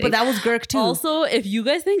say anything. But that was Gurk too. Also, if you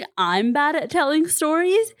guys think I'm bad at telling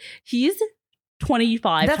stories, he's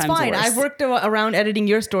 25 That's times fine. worse. I've worked around editing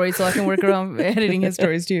your stories, so I can work around editing his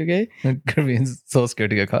stories too, okay? Gurveen's so scared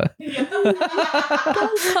to get caught.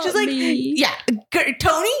 She's like, yeah,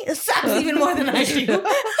 Tony sucks even more than I do.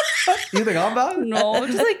 You think I'm bad? No,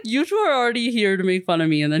 just you two are already here to make fun of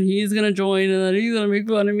me, and then he's gonna join, and then he's gonna make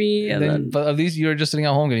fun of me, and then But at least you're just sitting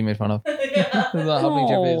at home getting made fun of.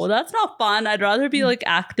 no, that's not fun. I'd rather be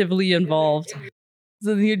actively involved.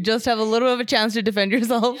 So you just have a little bit of a chance to defend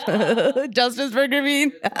yourself. Justice for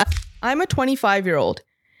Gurveen. I'm a 25-year-old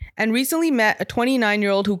and recently met a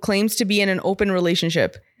 29-year-old who claims to be in an open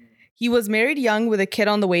relationship. He was married young with a kid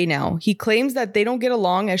on the way now. He claims that they don't get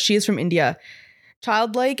along as she is from India.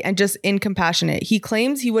 Childlike and just incompassionate. He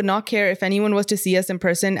claims he would not care if anyone was to see us in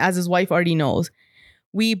person, as his wife already knows.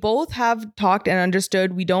 We both have talked and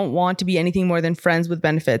understood we don't want to be anything more than friends with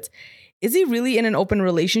benefits. Is he really in an open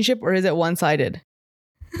relationship or is it one-sided?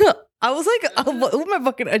 I was like, who am I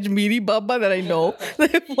fucking Ajmiri Baba that I know?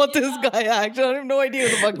 Like, what this guy actually? I have no idea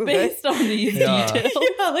who the fuck this guy. Based on these Yeah. details.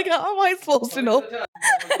 Yeah, like how am I supposed to know? Am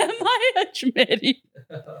I a Ajmeri?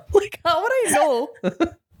 Like how would I know?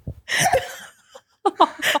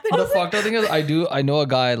 The fucked up thing is, I know a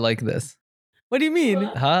guy like this. What do you mean?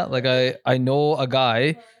 Huh? Like I know a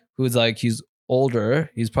guy who's like, he's older.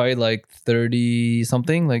 He's probably like 30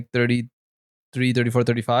 something, like 33, 34,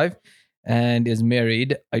 35, and is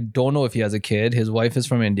married. I don't know if he has a kid. His wife is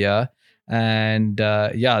from India. And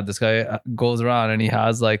yeah, this guy goes around and he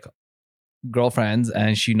has like girlfriends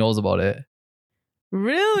and she knows about it.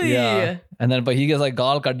 Really? Yeah. And then, but he gets like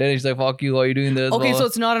gal cut and she's like, fuck you, why are you doing this? Okay, Blah, so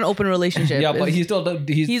it's not an open relationship. yeah, but It's- he's still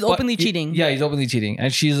He's openly cheating. Yeah, he's openly cheating,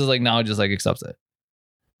 and she's just like now just like accepts it.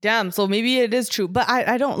 damn. So maybe it is true, but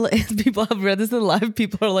I don't. People have read this in live.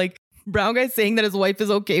 People are like, brown guy saying that his wife is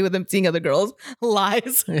okay with him seeing other girls.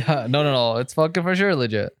 Lies. Yeah, no, it's fucking for sure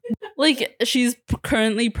legit. Like she's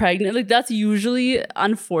currently pregnant. Like that's usually,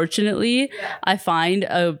 unfortunately, I find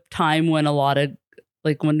a time when a lot of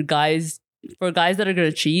like when guys that are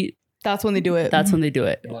gonna cheat, That's when they do it. that's when they do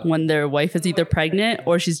it. When their wife is either pregnant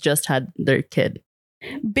or she's just had their kid.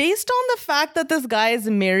 Based on the fact that this guy is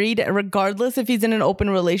married, regardless if he's in an open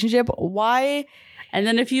relationship. Why? And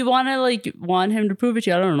then if you want him to prove it to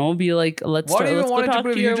you, I don't know, be like, let's Why do you let's even go want it to talk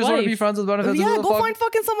prove to you your just want to be wife. friends with benefits? Yeah, Who the go fuck- find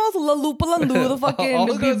fucking someone else. La lupa landu, the fucking. All I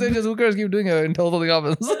was gonna say is just who cares? Keep doing it until something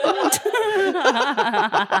happens.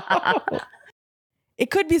 It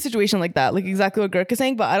could be a situation like that, like exactly what Gurk is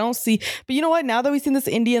saying, but I don't see. But you know what? Now that we've seen this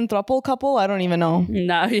Indian throuple couple, I don't even know.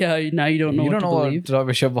 Now you don't know You what don't to know believe. what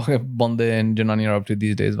Bishop Bande and Janani are up to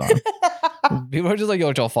these days, man. People are just like,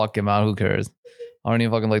 yo, fuck it, man. Who cares? I don't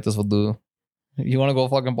even fucking like this with do. You want to go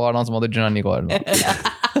fucking part on some other Janani? Go ahead,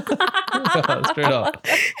 man. Straight up.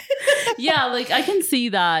 Yeah, like I can see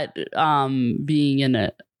that being in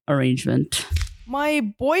an arrangement. My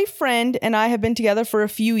boyfriend and I have been together for a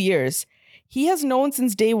few years. He has known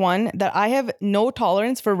since day one that I have no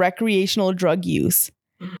tolerance for recreational drug use.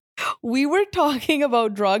 We were talking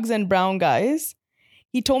about drugs and brown guys.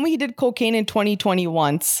 He told me he did cocaine in 2020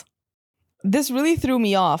 once. This really threw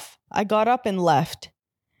me off. I got up and left.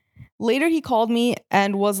 Later, he called me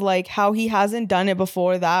and was like how he hasn't done it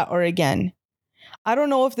before that or again. I don't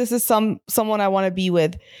know if this is someone I want to be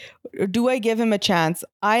with. Or do I give him a chance?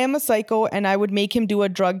 I am a psycho and I would make him do a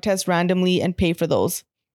drug test randomly and pay for those.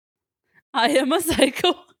 I am a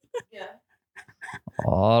psycho.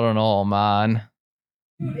 Oh, I don't know, man.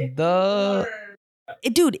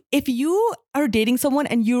 Dude, if you are dating someone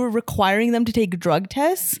and you're requiring them to take drug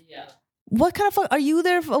tests, what kind of are you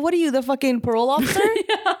there? What are you, the fucking parole officer?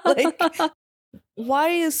 Like, why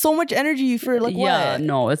is so much energy for like yeah, what?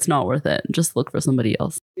 no, it's not worth it. Just look for somebody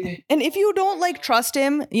else. And if you don't like trust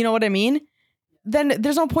him, you know what I mean? Then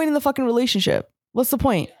there's no point in the fucking relationship. What's the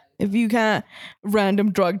point? If you can't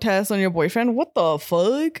random drug test on your boyfriend, what the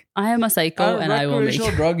fuck? I am a psycho and I will make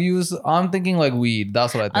recreational drug use. I'm thinking like weed.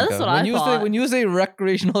 That's what I think. That's of. what when I you say thought. when you say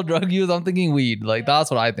recreational drug use, I'm thinking weed. Like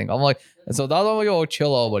that's what I think. I'm like, so that's why yo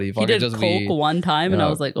chill out, buddy. he Fuck it, did just coke weed. one time and I Yeah.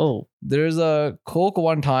 was like, oh, There's a coke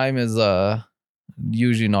one time is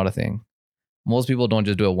usually not a thing. Most people don't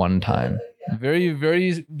just do it one time. Very,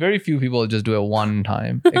 very, very few people just do it one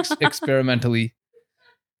time experimentally.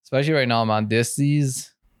 Especially right now, man. This is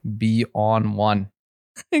be on one.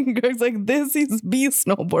 Greg's like, this is be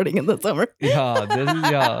snowboarding in the summer.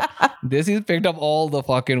 This is picked up all the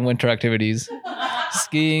fucking winter activities.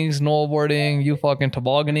 Skiing, snowboarding, you fucking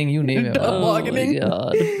tobogganing, you name it. man. Tobogganing.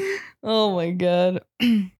 oh my God.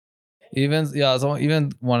 Oh my god.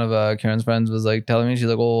 Even one of Karen's friends was like telling me, she's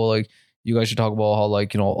like, oh, like you guys should talk about how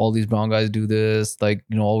like, you know, all these brown guys do this, like,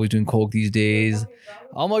 you know, always doing coke these days.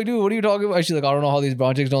 I'm like, dude, what are you talking about? She's like, I don't know how these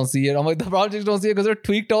brown chicks don't see it. I'm like, the brown chicks don't see it because they're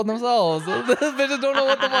tweaked out themselves. These bitches don't know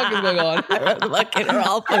what the fuck is going on. Fucking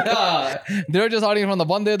Ralph. Yeah, they're just hiding from the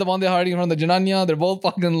Bande hiding from the Jananya. They're both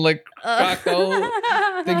fucking like cracked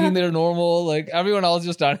out, thinking they're normal. Like everyone else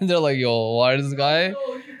just standing there like, yo, why is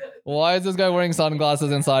this guy wearing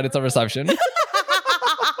sunglasses inside? It's a reception.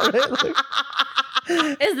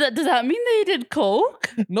 Does that mean they did coke?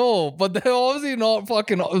 No, but they're obviously not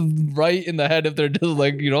fucking right in the head if they're just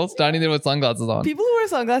like, you know, standing there with sunglasses on. People who wear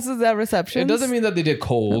sunglasses at reception. It doesn't mean that they did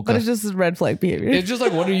coke. But it's just red flag behavior. It's just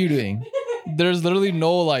like, what are you doing? There's literally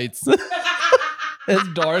no lights. It's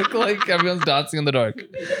dark, like everyone's dancing in the dark.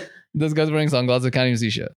 This guy's wearing sunglasses, can't even see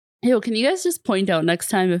shit. Yo, can you guys just point out next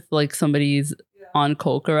time if like somebody's on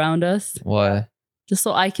coke around us? Why? Just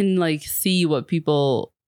so I can like see what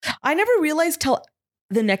people. I never realized till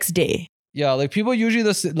the next day. Yeah, like people usually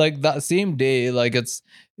like that same day, like it's,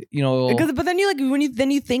 you know, But then you like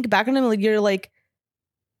when you think back on them, like you're like,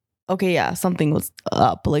 okay, yeah, something was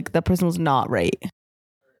up. Like that person was not right.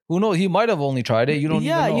 Who knows? He might have only tried it. You don't.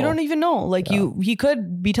 Yeah, even know. you don't even know. Like he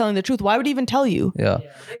could be telling the truth. Why would he even tell you? Yeah.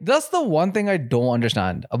 That's the one thing I don't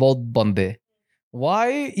understand about bande.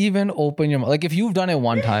 Why even open your mouth? Like if you've done it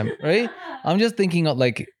one time, right? I'm just thinking of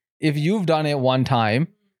like if you've done it one time,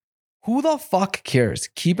 who the fuck cares?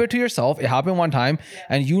 Keep it to yourself. It happened one time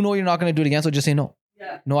and you know you're not going to do it again. So just say no.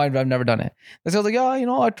 No, I've never done it. So I was like, yeah,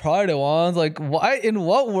 I tried it once. Like, why? In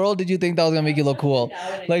what world did you think that was gonna make you look cool?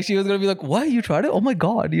 Like, she was gonna be like, what? You tried it? Oh my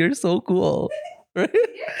god, you're so cool, right?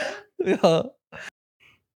 Yeah.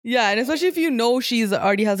 Yeah, and especially if you know she's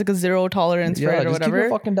already has like a zero tolerance for it or just whatever. keep your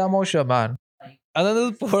fucking damn mouth shut, man. And then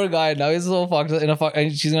this poor guy, now he's so fucked in a fuck,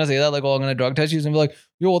 and she's gonna say that like, oh, I'm gonna drug test. She's gonna be like,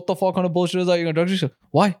 yo, what the fuck kind of bullshit is that? You're gonna drug test?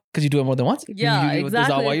 Why? Because you do it more than once. Yeah, Is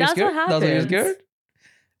exactly. that why you're That's scared? what That's why you're happens. scared.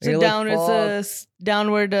 So You're like, it's a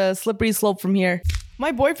downward slippery slope from here.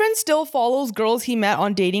 My boyfriend still follows girls he met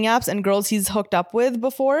on dating apps and girls he's hooked up with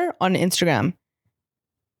before on Instagram.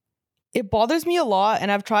 It bothers me a lot,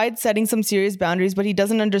 and I've tried setting some serious boundaries, but he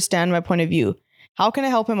doesn't understand my point of view. How can I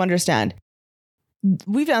help him understand?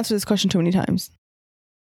 We've answered this question too many times.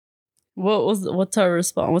 What's our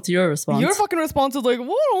response? What's your response? Your fucking response is like,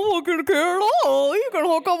 well, I don't fucking care at all. You can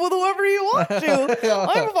hook up with whoever you want to.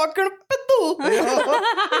 I'm fucking pitu.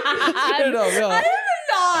 I'm not.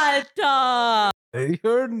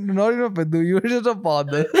 You're not even a pedu. You're just a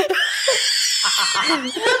father. Shut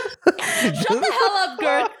the hell up,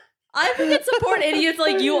 girl. I fucking support idiots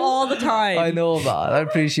like you all the time. I know that. I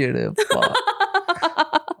appreciate it. But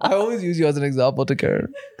I always use you as an example to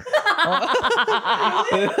Karen.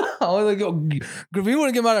 I was like, yo, Graveen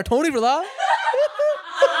wouldn't get mad at Tony for that.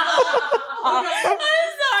 I'm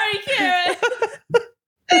sorry, Karen.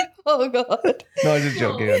 Oh, God. No, I'm just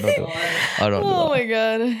joking. I don't do it. I don't do Oh, that. Oh my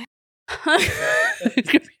God.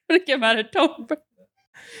 Graveen wouldn't get mad at Tony.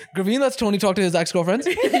 Graveen lets Tony talk to his ex-girlfriends.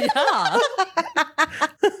 Yeah.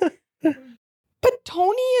 But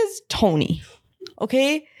Tony is Tony.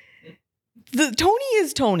 Okay? Tony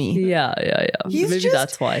is Tony. Yeah. He's Maybe just-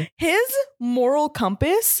 that's why. His moral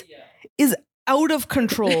compass is out of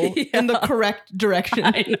control in the correct direction.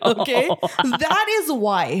 I know. Okay? That is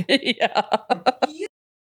why. Yeah.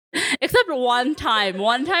 Except one time.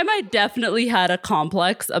 One time I definitely had a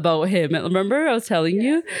complex about him. Remember I was telling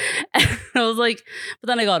you? And I was like, but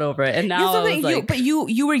then I got over it. And now Here's the I was thing, like, but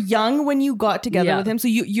you were young when you got together Yeah. with him. So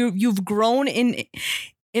you've grown in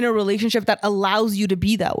a relationship that allows you to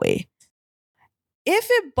be that way. If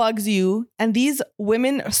it bugs you and these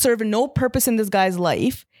women serve no purpose in this guy's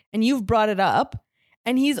life and you've brought it up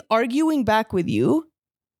and he's arguing back with you,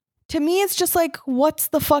 to me it's just like, what's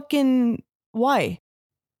the fucking why?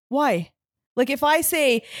 Why? Like if I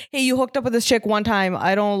say, hey, you hooked up with this chick one time,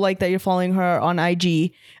 I don't like that you're following her on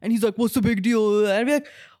IG, and he's like, what's the big deal? And I'd be like,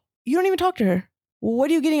 you don't even talk to her.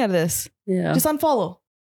 What are you getting out of this? yeah. Just unfollow.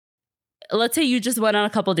 Let's say you just went on a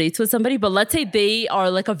couple dates with somebody, but let's say they are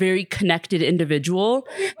like a very connected individual.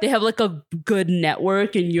 They have like a good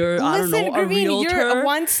network and you're, I don't know, a Graveen, realtor. you're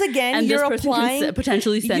once again, and you're this person applying can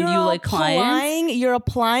potentially send you like clients. You're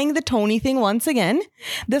applying the Tony thing once again.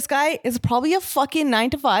 This guy is probably a fucking 9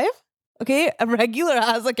 to 5. Okay, a regular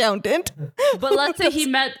ass accountant. But let's say he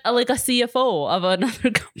met like a CFO of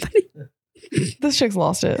another company. This chick's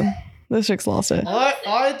lost it.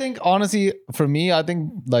 I think honestly, for me, I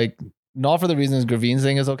think like not for the reasons Graveen's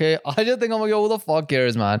saying is okay. I just think I'm like, yo, who the fuck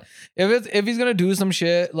cares, man? If he's gonna do some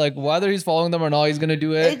shit, like whether he's following them or not, he's gonna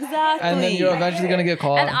do it. Exactly. And then you're eventually gonna get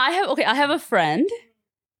caught. And I have a friend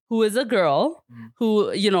who is a girl who,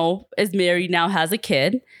 is married now, has a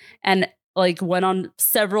kid, and like went on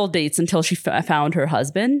several dates until she found her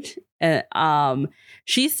husband. And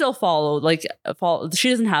she still followed, she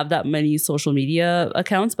doesn't have that many social media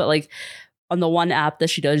accounts, but like on the one app that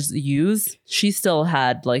she does use, she still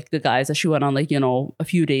had like the guys that she went on like, a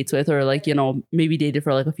few dates with, or like, maybe dated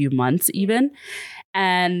for like a few months even.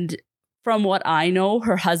 And from what I know,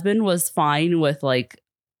 her husband was fine with like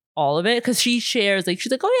all of it, because she shares like,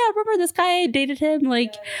 she's like, oh yeah, remember this guy, I dated him,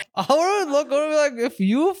 like I would look over like, if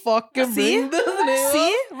you fucking bring this name up,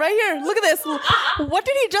 See? Right here. Look at this. What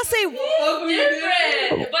did he just say?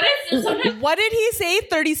 different. But it's sometimes What did he say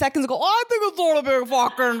 30 seconds ago? I think it's all a big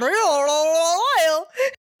fucking deal.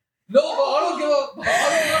 no, but I don't give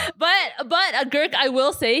a. But Girk, I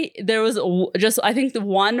will say there was just, I think the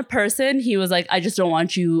one person, he was like, I just don't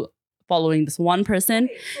want you following this one person,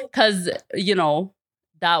 because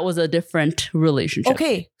that was a different relationship.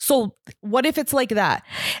 Okay, so what if it's like that?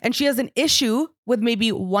 And she has an issue with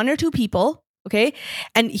maybe one or two people, okay?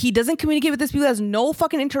 And he doesn't communicate with these people, has no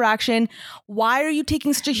fucking interaction. Why are you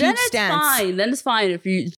taking such a Then huge it's stance? fine. Then it's fine if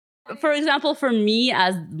you For example, for me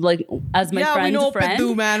as my yeah, we friend's know friend,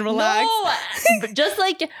 Piddu, man. Relax. No, but just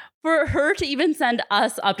like for her to even send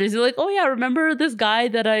us updates, like, oh yeah, remember this guy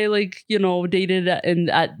that I dated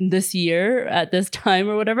at this year at this time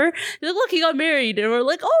or whatever? They're like, look, he got married, and we're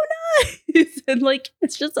like, oh nice, and like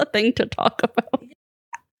it's just a thing to talk about.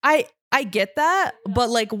 I get that, but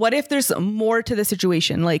like, what if there's more to the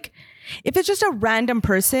situation? Like, if it's just a random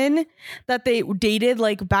person that they dated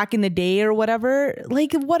like back in the day or whatever,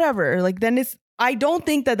 like whatever, like then I don't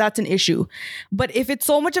think that that's an issue. But if it's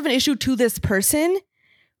so much of an issue to this person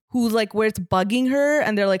who's like where it's bugging her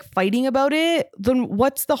and they're like fighting about it, then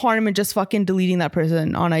what's the harm in just fucking deleting that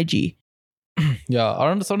person on IG? Yeah,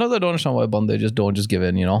 sometimes I don't understand why bande just don't just give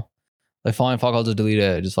in, you know? Like, fine, fuck, I'll just delete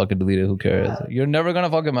it. Just fucking delete it. Who cares? You're never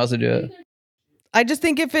gonna fucking message it. I just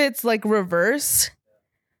think if it's like reverse,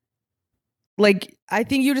 like I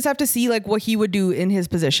think you just have to see like what he would do in his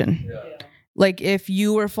position. Yeah. Like if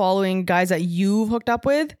you were following guys that you've hooked up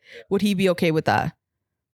with, would he be okay with that?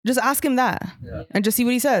 Just ask him that and just see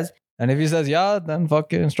what he says. And if he says yeah, then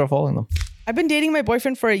fucking start following them. I've been dating my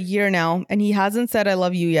boyfriend for a year now and he hasn't said I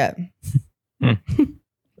love you yet.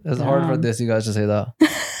 It's hard for this, you guys, to say that.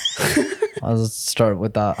 I'll just start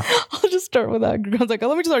with that. I'll just start with that. I was like,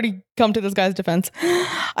 let me just already come to this guy's defense.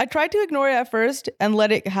 I tried to ignore it at first and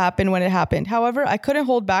let it happen when it happened. However, I couldn't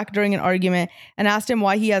hold back during an argument and asked him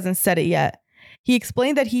why he hasn't said it yet. He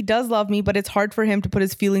explained that he does love me, but it's hard for him to put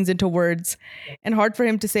his feelings into words and hard for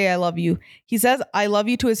him to say I love you. He says I love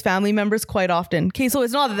you to his family members quite often. Okay, so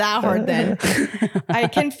it's not that hard then. I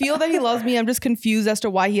can feel that he loves me. I'm just confused as to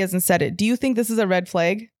why he hasn't said it. Do you think this is a red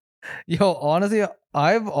flag? Yo, honestly,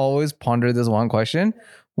 I've always pondered this one question.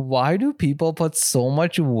 Why do people put so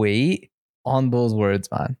much weight on those words,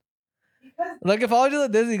 man? Like if I was just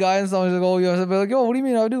a Disney guy and someone's like, oh, you have to be like, yo, what do you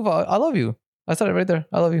mean I do? I love you. I said it right there.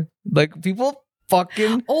 I love you. Like people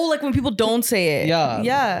fucking... Oh, like when people don't say it. Yeah.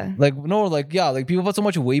 Yeah. Like, no, like, yeah, like people put so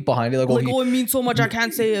much weight behind it. Like, it means so much I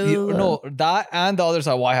can't say it. No, that and the other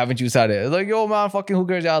side, why haven't you said it? It's like, yo, man, fucking who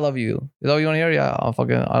cares? Yeah, I love you. Is that what you want to hear? Yeah,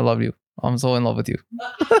 I love you. I'm so in love with you.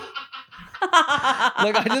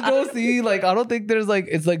 Like I just don't see, like I don't think there's like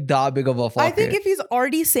it's like that big of a fuck. I think if he's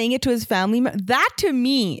already saying it to his family, that to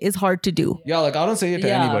me is hard to do. Yeah, like I don't say it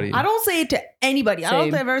to anybody. I don't say it to anybody. Same. I don't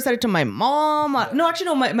think I've ever said it to my mom. No, actually,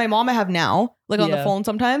 no. My mom I have now, like on the phone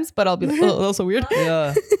sometimes, but I'll be like, oh, that's so weird.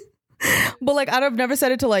 Yeah. But like I've never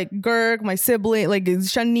said it to like Girk, my sibling, like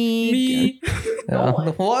Shanique. Me. Yeah.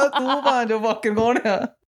 What? You're fucking going here.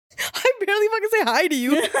 I barely fucking say hi to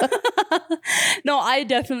you. No, I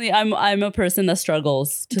definitely I'm a person that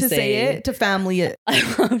struggles to say it to family.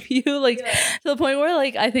 I love you, like to the point where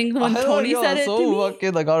like I think when Tony said it so to me,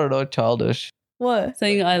 fucking like I don't know, childish. What?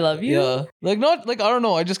 Saying I love you? Yeah. Like not like I don't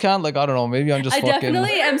know. I just can't like I don't know. Maybe I'm just I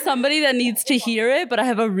definitely am somebody that needs to hear it, but I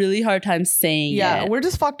have a really hard time saying it. Yeah, we're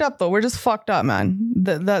just fucked up though. We're just fucked up, man.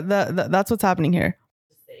 That's what's happening here.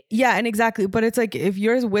 Yeah, and exactly. But it's like if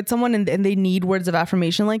you're with someone and they need words of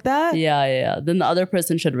affirmation like that. Yeah. Then the other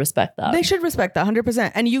person should respect that. They should respect that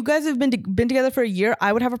 100%. And you guys have been together for a year.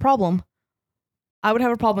 I would have a problem.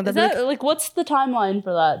 Is that like what's the timeline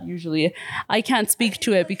for that usually? I can't speak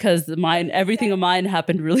to it because everything of mine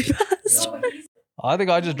happened really fast. I think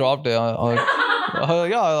I just dropped it. I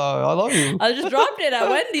love you. I just dropped it at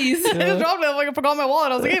Wendy's. I just dropped it. I forgot my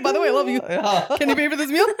wallet. I was like, hey, by the way, I love you. Yeah. Can you pay for this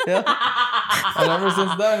meal? Yeah. And ever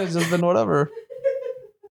since then, it's just been whatever.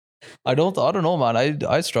 I don't know, man.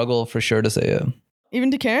 I struggle for sure to say it.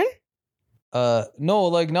 Even to Karen? No,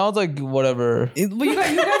 like now it's like whatever. Well, you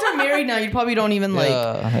guys are married now. You probably don't even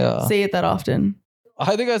say it that often.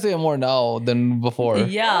 I think I say it more now than before.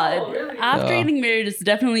 Yeah. After getting married, it's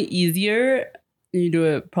definitely easier. You do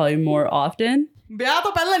it probably more often. Yeah,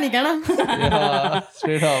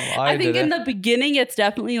 straight up. I think in the beginning, it's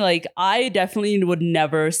definitely like, I definitely would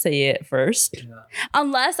never say it first. Yeah.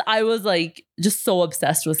 Unless I was like just so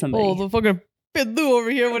obsessed with somebody. Oh, the fucking Piddu over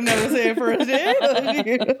here would never say it first.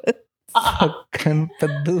 Fucking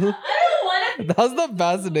Piddu. That's the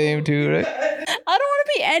best name too, right? I don't want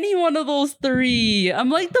to be any one of those three. I'm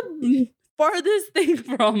like the farthest thing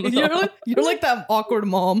from them. You're like that awkward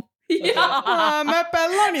mom. Yeah. I am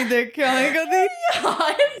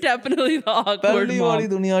definitely the awkward mom.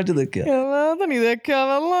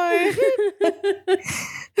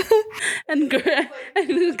 And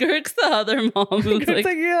Girk's the other mom who's like,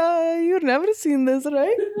 yeah, you've never seen this,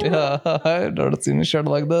 right? Yeah, I've never seen a shirt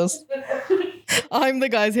like this. I'm the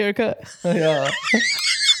guy's haircut. Yeah.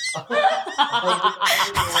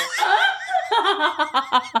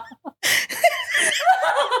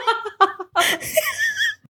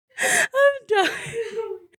 I'm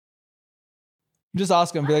dying. Just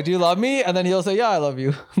ask him, be like, do you love me? And then he'll say, yeah, I love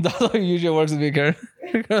you. That's how it usually works with me, Greg.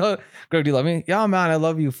 Greg, do you love me? Yeah, man, I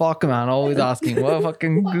love you. Fuck, man. Always asking. What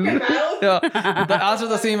fucking... Yeah. The answer's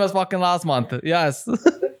the same as fucking last month. Yes.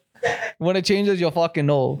 When it changes, you'll fucking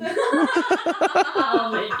know.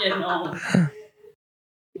 I'll make it known.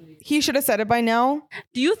 He should have said it by now.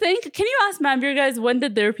 Do you think, can you ask Manveer guys, when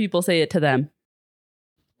did their people say it to them?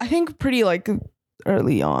 I think pretty like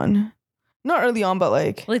early on. Not early on, but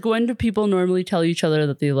like Like, when do people normally tell each other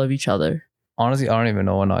that they love each other? Honestly, I don't even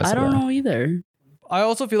know when I I said don't that. know either. I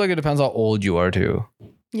also feel like it depends how old you are, too.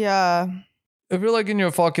 yeah. If you're like in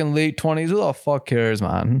your fucking late 20s, who the fuck cares,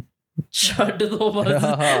 man? Shut the buzz.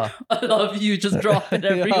 Yeah. I love you. Just drop it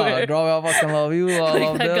everywhere. Yeah, drop I fucking love you. I Like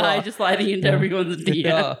love that them. guy just sliding into everyone's DM.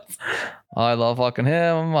 Yeah. I love fucking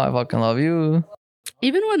him. I fucking love you.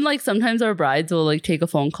 Even when like sometimes our brides will like take a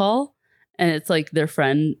phone call and it's like their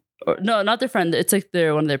friend, or no, not their friend. It's like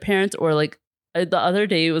their one of their parents, or like the other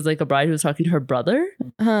day it was like a bride who was talking to her brother.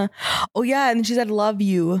 Oh yeah, and then she said love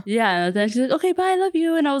you. Yeah, and then she's like, okay, bye, I love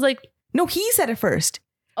you. And I was like, No, he said it first.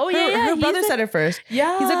 oh Her, yeah, yeah. her he brother said it first.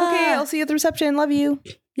 Yeah. He's like, okay, I'll see you at the reception. Love you.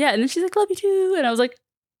 Yeah, and then she's like, love you too. And I was like,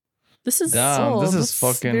 this is Damn, this is that's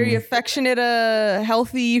fucking... very affectionate,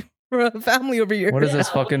 healthy family over here. What is this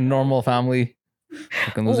fucking normal family?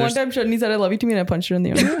 Fucking Well, one losers. time Shani said I love you to me and I punched her in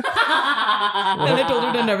the arm. And I told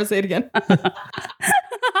her to never say it again.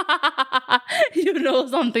 You know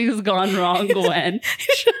something's gone wrong when.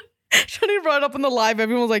 Shani brought it up in the live.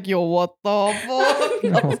 Everyone was like, yo, what the fuck?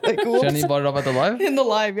 I was like, whoops. Shani brought it up at the live? In the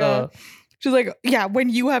live, yeah. Uh, She's like, yeah, when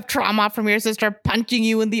you have trauma from your sister punching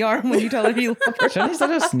you in the arm when you tell her you love her. Shani's such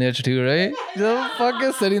a snitch too, right? So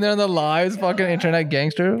fucking sitting there in the lives, fucking internet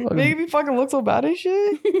gangster. Fucking- Make me fucking look so bad as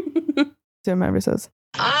shit. Tim Member says.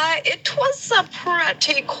 It was a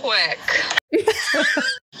pretty quick.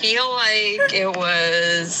 Feel like it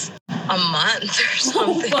was a month or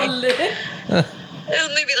something. It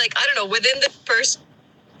was maybe like, I don't know, within the first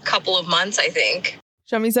couple of months, I think.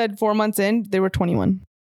 Shami said 4 months in, they were 21.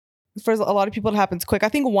 For a lot of people, it happens quick. I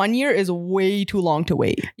think 1 year is way too long to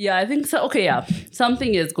wait. Yeah, I think so. Okay, yeah.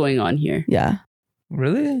 Something is going on here. Yeah.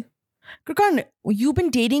 Really? Gurkhan, you've been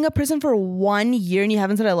dating a person for 1 year and you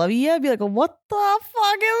haven't said I love you yet? I'd be like, what the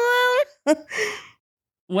fuck is this?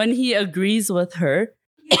 When he agrees with her,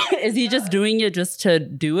 is he just doing it just to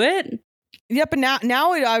do it? Yeah, but now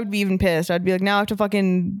I would be even pissed. I'd be like, now I have to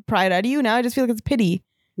fucking pry it out of you. Now I just feel like it's pity.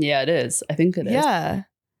 Yeah, it is. I think it is. Yeah.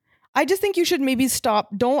 I just think you should maybe stop.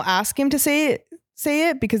 Don't ask him to say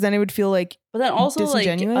it because then it would feel like But then also, like,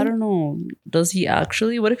 disingenuous. I don't know. Does he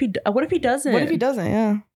actually? What if he doesn't? What if he doesn't?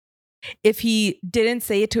 Yeah. If he didn't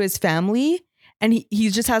say it to his family and he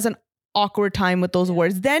just has an awkward time with those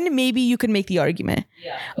words, then maybe you could make the argument.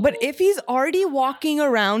 Yeah. But if he's already walking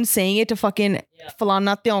around saying it to fucking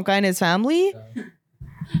Falana Tionka and his family,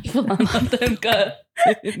 his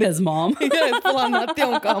mom. yeah, Falana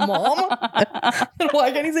Tionka mom, then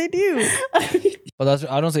why can't he say it to you? But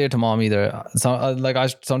I don't say it to mom either. Sometimes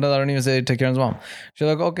I don't even say it to Karen's mom. She's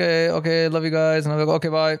like, okay, love you guys, and I'm like, okay,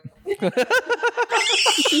 bye.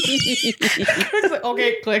 It's like,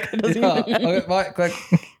 okay, click. It doesn't Yeah, even- okay, bye, click.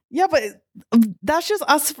 Yeah, but that's just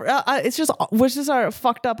us. It's just our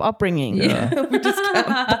fucked up upbringing. Yeah. We just can't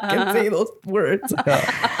fucking say those words.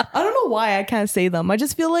 Yeah. I don't know why I can't say them. I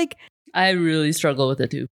just feel like, I really struggle with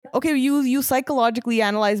it too. okay, you psychologically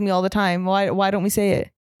analyze me all the time. Why don't we say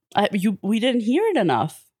it? We didn't hear it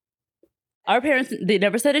enough. Our parents, they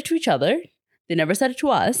never said it to each other. They never said it to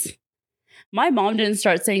us. My mom didn't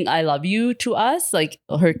start saying I love you to us, like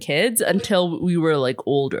her kids, until we were like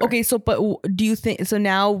older. Okay, so but do you think so?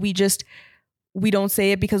 Now we don't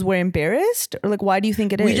say it because we're embarrassed, or like why do you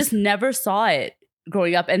think it is? We just never saw it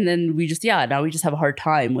growing up, and then now we just have a hard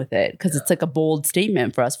time with it because it's like a bold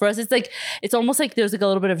statement for us. For us, it's like it's almost like there's like a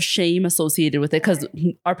little bit of shame associated with it because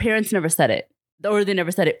our parents never said it, or they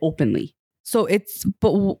never said it openly. So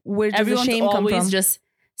where does Everyone's the shame come always from? just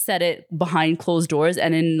said it behind closed doors,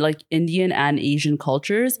 and in like Indian and Asian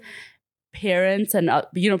cultures, parents and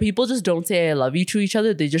people just don't say I love you to each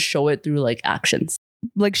other. They just show it through like actions.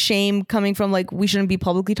 Like shame coming from like we shouldn't be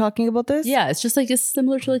publicly talking about this. Yeah, it's just like it's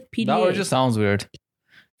similar to like PDA. That word just sounds weird.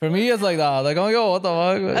 For me, it's like that. Like, oh, yo, what the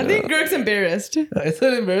fuck? I think Greg's embarrassed. It's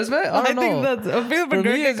an embarrassment? I don't know. think that's a bit of a For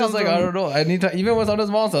Greg me, that it's just comes like, from- I don't know. I need to, even when sometimes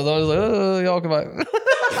mom says, I was like, yeah, okay, bye.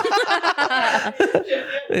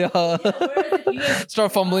 Yeah.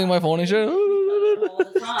 Start fumbling my phone and shit. all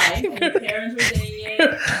the time. And your parents were saying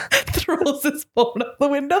it. throws his phone out the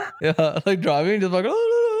window. Yeah, like driving, just like, I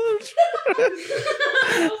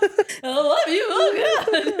love you.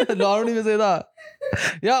 Oh God. no, I don't even say that.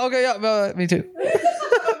 Yeah, okay, yeah, me too.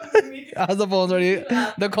 As the phone's already,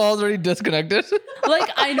 the call's already disconnected. Like,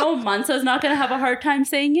 I know Mansa's not gonna have a hard time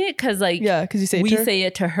saying it because, like, Yeah, because you say it we to her. say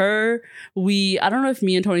it to her. I don't know if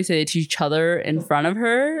me and Tony say it to each other in front of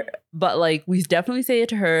her, but like we definitely say it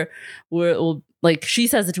to her. Like she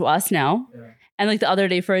says it to us now. Yeah. And like the other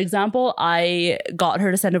day, for example, I got her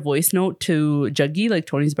to send a voice note to Juggy, like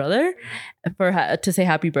Tony's brother, to say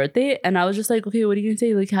happy birthday. And I was just like, okay, what are you gonna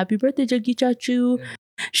say? Like, happy birthday, Juggy Chachu. Yeah.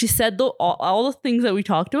 She said all the things that we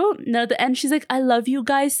talked about. And at the end, she's like, I love you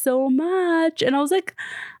guys so much. And I was like,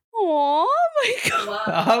 oh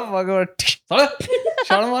my God.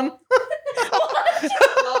 Shut him on.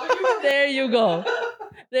 There you go.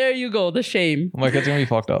 There you go. The shame. Oh my God, it's gonna be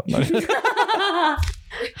fucked up.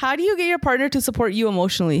 How do you get your partner to support you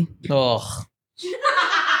emotionally? Oh.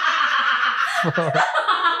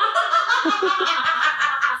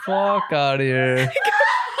 Fuck out of here.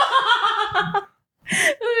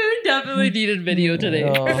 We definitely needed video today.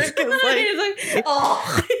 No. He's like,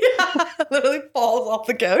 oh. Yeah, literally falls off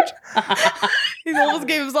the couch. He almost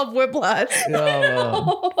gave himself whiplash. Yeah,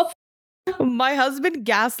 My husband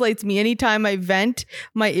gaslights me anytime I vent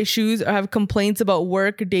my issues or have complaints about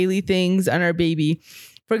work, daily things, and our baby.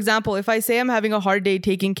 For example, if I say I'm having a hard day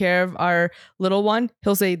taking care of our little one,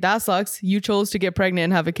 he'll say, that sucks. You chose to get pregnant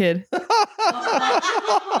and have a kid.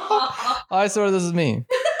 I swear this is me.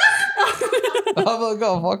 I'm like,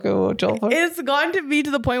 oh, fuck it. It's gotten to be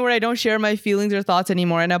to the point where I don't share my feelings or thoughts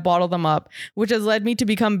anymore and I bottle them up, which has led me to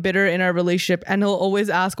become bitter in our relationship, and he'll always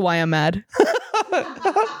ask why I'm mad.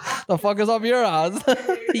 The fuck is up your ass?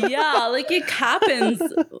 Yeah, like it happens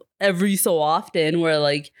every so often where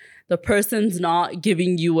like the person's not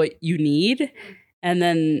giving you what you need, and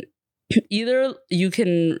then either you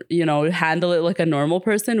can, handle it like a normal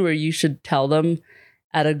person where you should tell them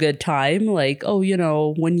at a good time, like, oh,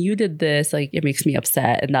 when you did this, like it makes me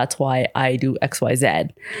upset and that's why I do XYZ.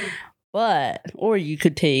 Or you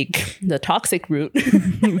could take the toxic route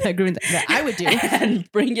that I would do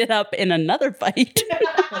and bring it up in another fight.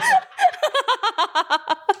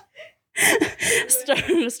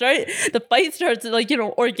 The fight starts like,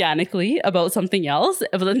 organically about something else,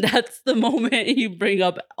 but then that's the moment you bring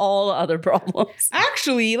up all other problems.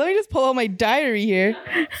 Actually, let me just pull out my diary here.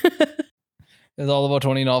 It's all about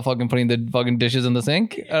Tony not fucking putting the fucking dishes in the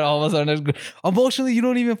sink, and all of a sudden it's, emotionally you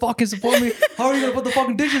don't even fucking support me. How are you gonna put the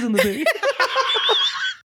fucking dishes in the sink?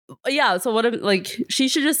 Yeah, so what I'm like, she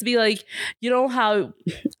should just be like, how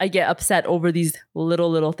I get upset over these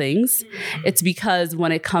little things. It's because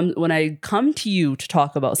when I come to you to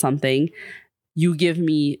talk about something, you give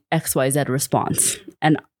me XYZ response,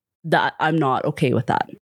 and that I'm not okay with that.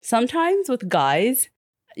 Sometimes with guys,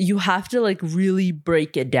 you have to like really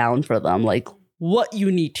break it down for them, like what you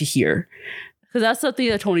need to hear. Because that's something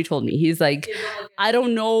that Tony told me. He's like, I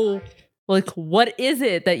don't know, like, what is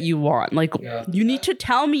it that you want? Like, you need to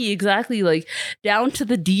tell me exactly, like, down to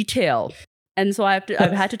the detail. And so I've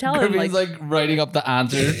had to tell him, like writing up the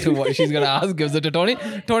answer to what she's gonna ask, gives it to Tony.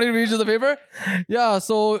 Tony reads the paper. Yeah,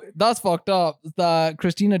 so that's fucked up that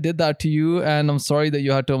Christina did that to you, and I'm sorry that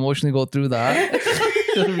you had to emotionally go through that.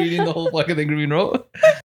 Just reading the whole fucking thing Green wrote.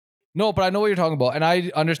 No, but I know what you're talking about, and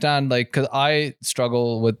I understand, like, because I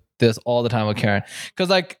struggle with this all the time with Karen.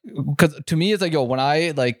 Because to me, it's like, yo, when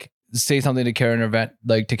I like say something to Karen or vent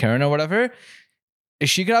like to Karen or whatever, if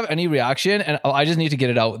she could have any reaction, and I just need to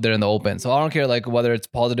get it out there in the open. So I don't care like whether it's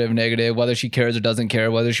positive, negative, whether she cares or doesn't care,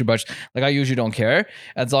 whether she brush. Like I usually don't care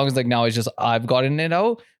as long as like now it's just I've gotten it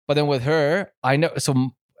out. But then with her, I know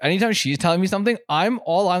so. Anytime she's telling me something, I'm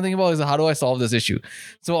thinking about is how do I solve this issue?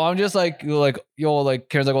 So I'm just like yo, like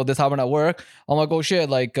Karen's like, oh, this happened at work. I'm like, oh shit,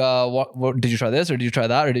 like what did you try this or did you try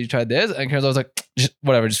that or did you try this? And Karen's always like,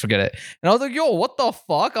 just forget it. And I was like, yo, what the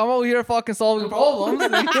fuck? I'm out here fucking solving problems.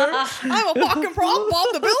 I'm a fucking problem, Bob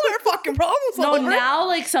the Builder, fucking problem solver. No, now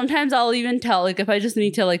like sometimes I'll even tell, like if I just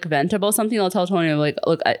need to like vent about something, I'll tell Tony, I'm like,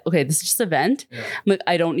 look, okay, this is just a vent. Yeah. I'm like,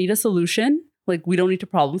 I don't need a solution. Like, we don't need to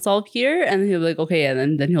problem solve here. And he'll be like, okay.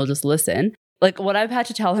 And then he'll just listen. Like, what I've had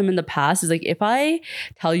to tell him in the past is like, if I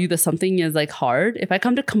tell you that something is like hard, if I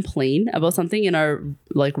come to complain about something in our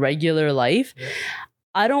like regular life,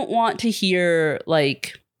 I don't want to hear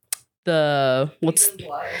like the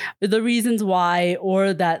reasons why,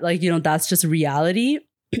 or that like, that's just reality.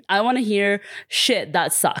 I want to hear shit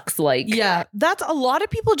that sucks. Like, yeah, that's a lot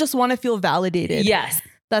of people just want to feel validated. Yes.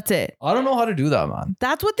 That's it. I don't know how to do that, man.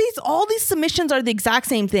 That's what all these submissions are the exact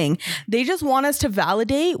same thing. They just want us to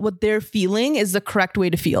validate what they're feeling is the correct way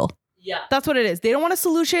to feel. Yeah. That's what it is. They don't want a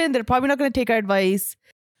solution. They're probably not going to take our advice.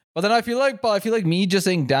 But then I feel like me just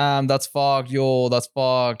saying, damn, that's fucked, yo, that's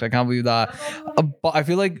fucked. I can't believe that. But I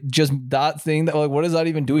feel like just that thing that, like, what is that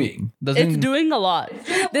even doing? It's doing a lot.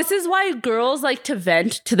 This is why girls like to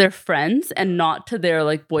vent to their friends and not to their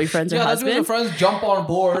like boyfriends or that's when husbands. their friends jump on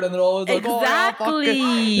board and they're always like,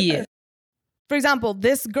 Exactly. For example,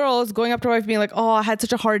 this girl is going up to her wife being like, oh, I had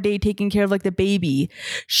such a hard day taking care of like the baby.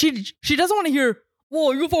 She doesn't want to hear,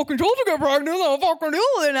 well, you fucking told to get pregnant, I fucking do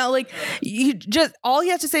it now. Like, all he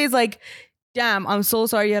has to say is like, damn, I'm so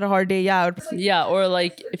sorry you had a hard day. Yeah. Yeah, or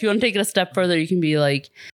like, if you want to take it a step further, you can be like,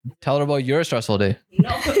 tell her about your stressful day.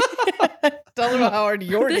 Tell her how hard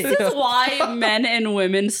your day. This is why men and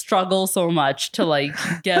women struggle so much to like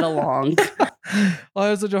get along. I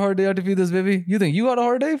had such a hard day. I had to feed this baby. You think you had a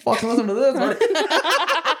hard day? Fuck, listen to this. Trying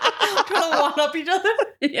to one up each other.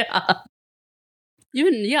 Yeah.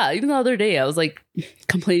 Even the other day, I was like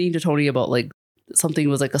complaining to Tony about like something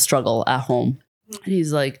was like a struggle at home. And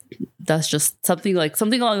he's like, that's just something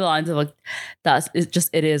along the lines of like,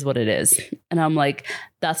 it is what it is. And I'm like,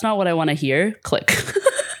 that's not what I want to hear. Click.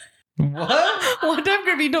 What? One time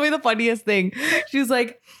Graveen told me the funniest thing. She was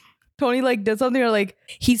like, Tony like did something, or like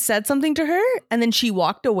he said something to her and then she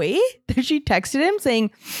walked away. Then she texted him saying,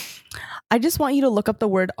 I just want you to look up the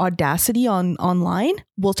word audacity online.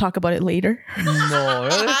 We'll talk about it later. No,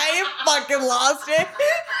 really? I fucking lost it.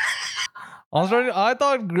 I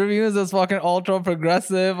thought Graveen was this fucking ultra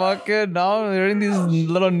progressive. Fucking now they're in these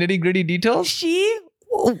little nitty gritty details. She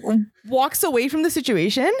walks away from the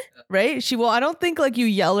situation, right? I don't think like you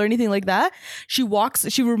yell or anything like that. She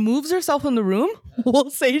removes herself from the room. We'll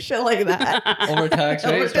say shit like that. Over text,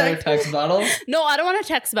 right? Start a text battle. No, I don't want a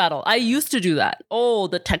text battle. I used to do that. Oh,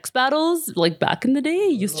 the text battles, like back in the day,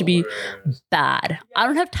 used to be bad. I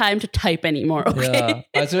don't have time to type anymore, okay?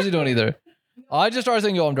 Yeah, I seriously don't either. I just started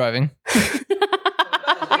saying, yo, I'm driving.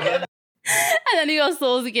 And then he goes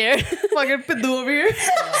so scared. Fucking Piddu over here. And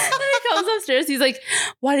he comes upstairs. He's like,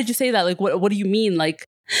 why did you say that? Like, what do you mean? Like,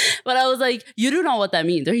 but I was like, you do know what that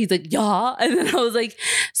means. Or he's like, yeah. And then I was like,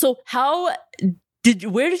 so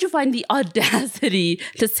where did you find the audacity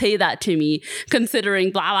to say that to me,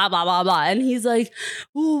 considering blah, blah, blah, blah, blah. And he's like,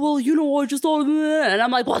 oh, well, you know, I just thought, and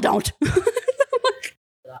I'm like, well, don't.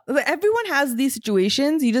 Everyone has these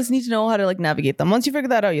situations. You just need to know how to like navigate them. Once you figure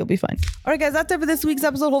that out, you'll be fine. All right, guys, that's it for this week's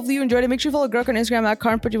episode. Hopefully you enjoyed it. Make sure you follow Grok on Instagram at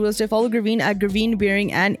currentreal estate. Follow Graveen at Graveen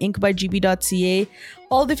Beering and inkbygb.ca.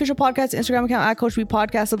 Follow the official podcast Instagram account at Coach B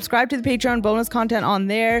Podcast. Subscribe to the Patreon, bonus content on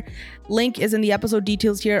there. Link is in the episode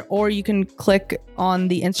details here, or you can click on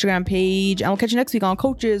the Instagram page. And we'll catch you next week on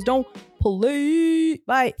Coaches Don't Play.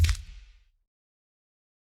 Bye.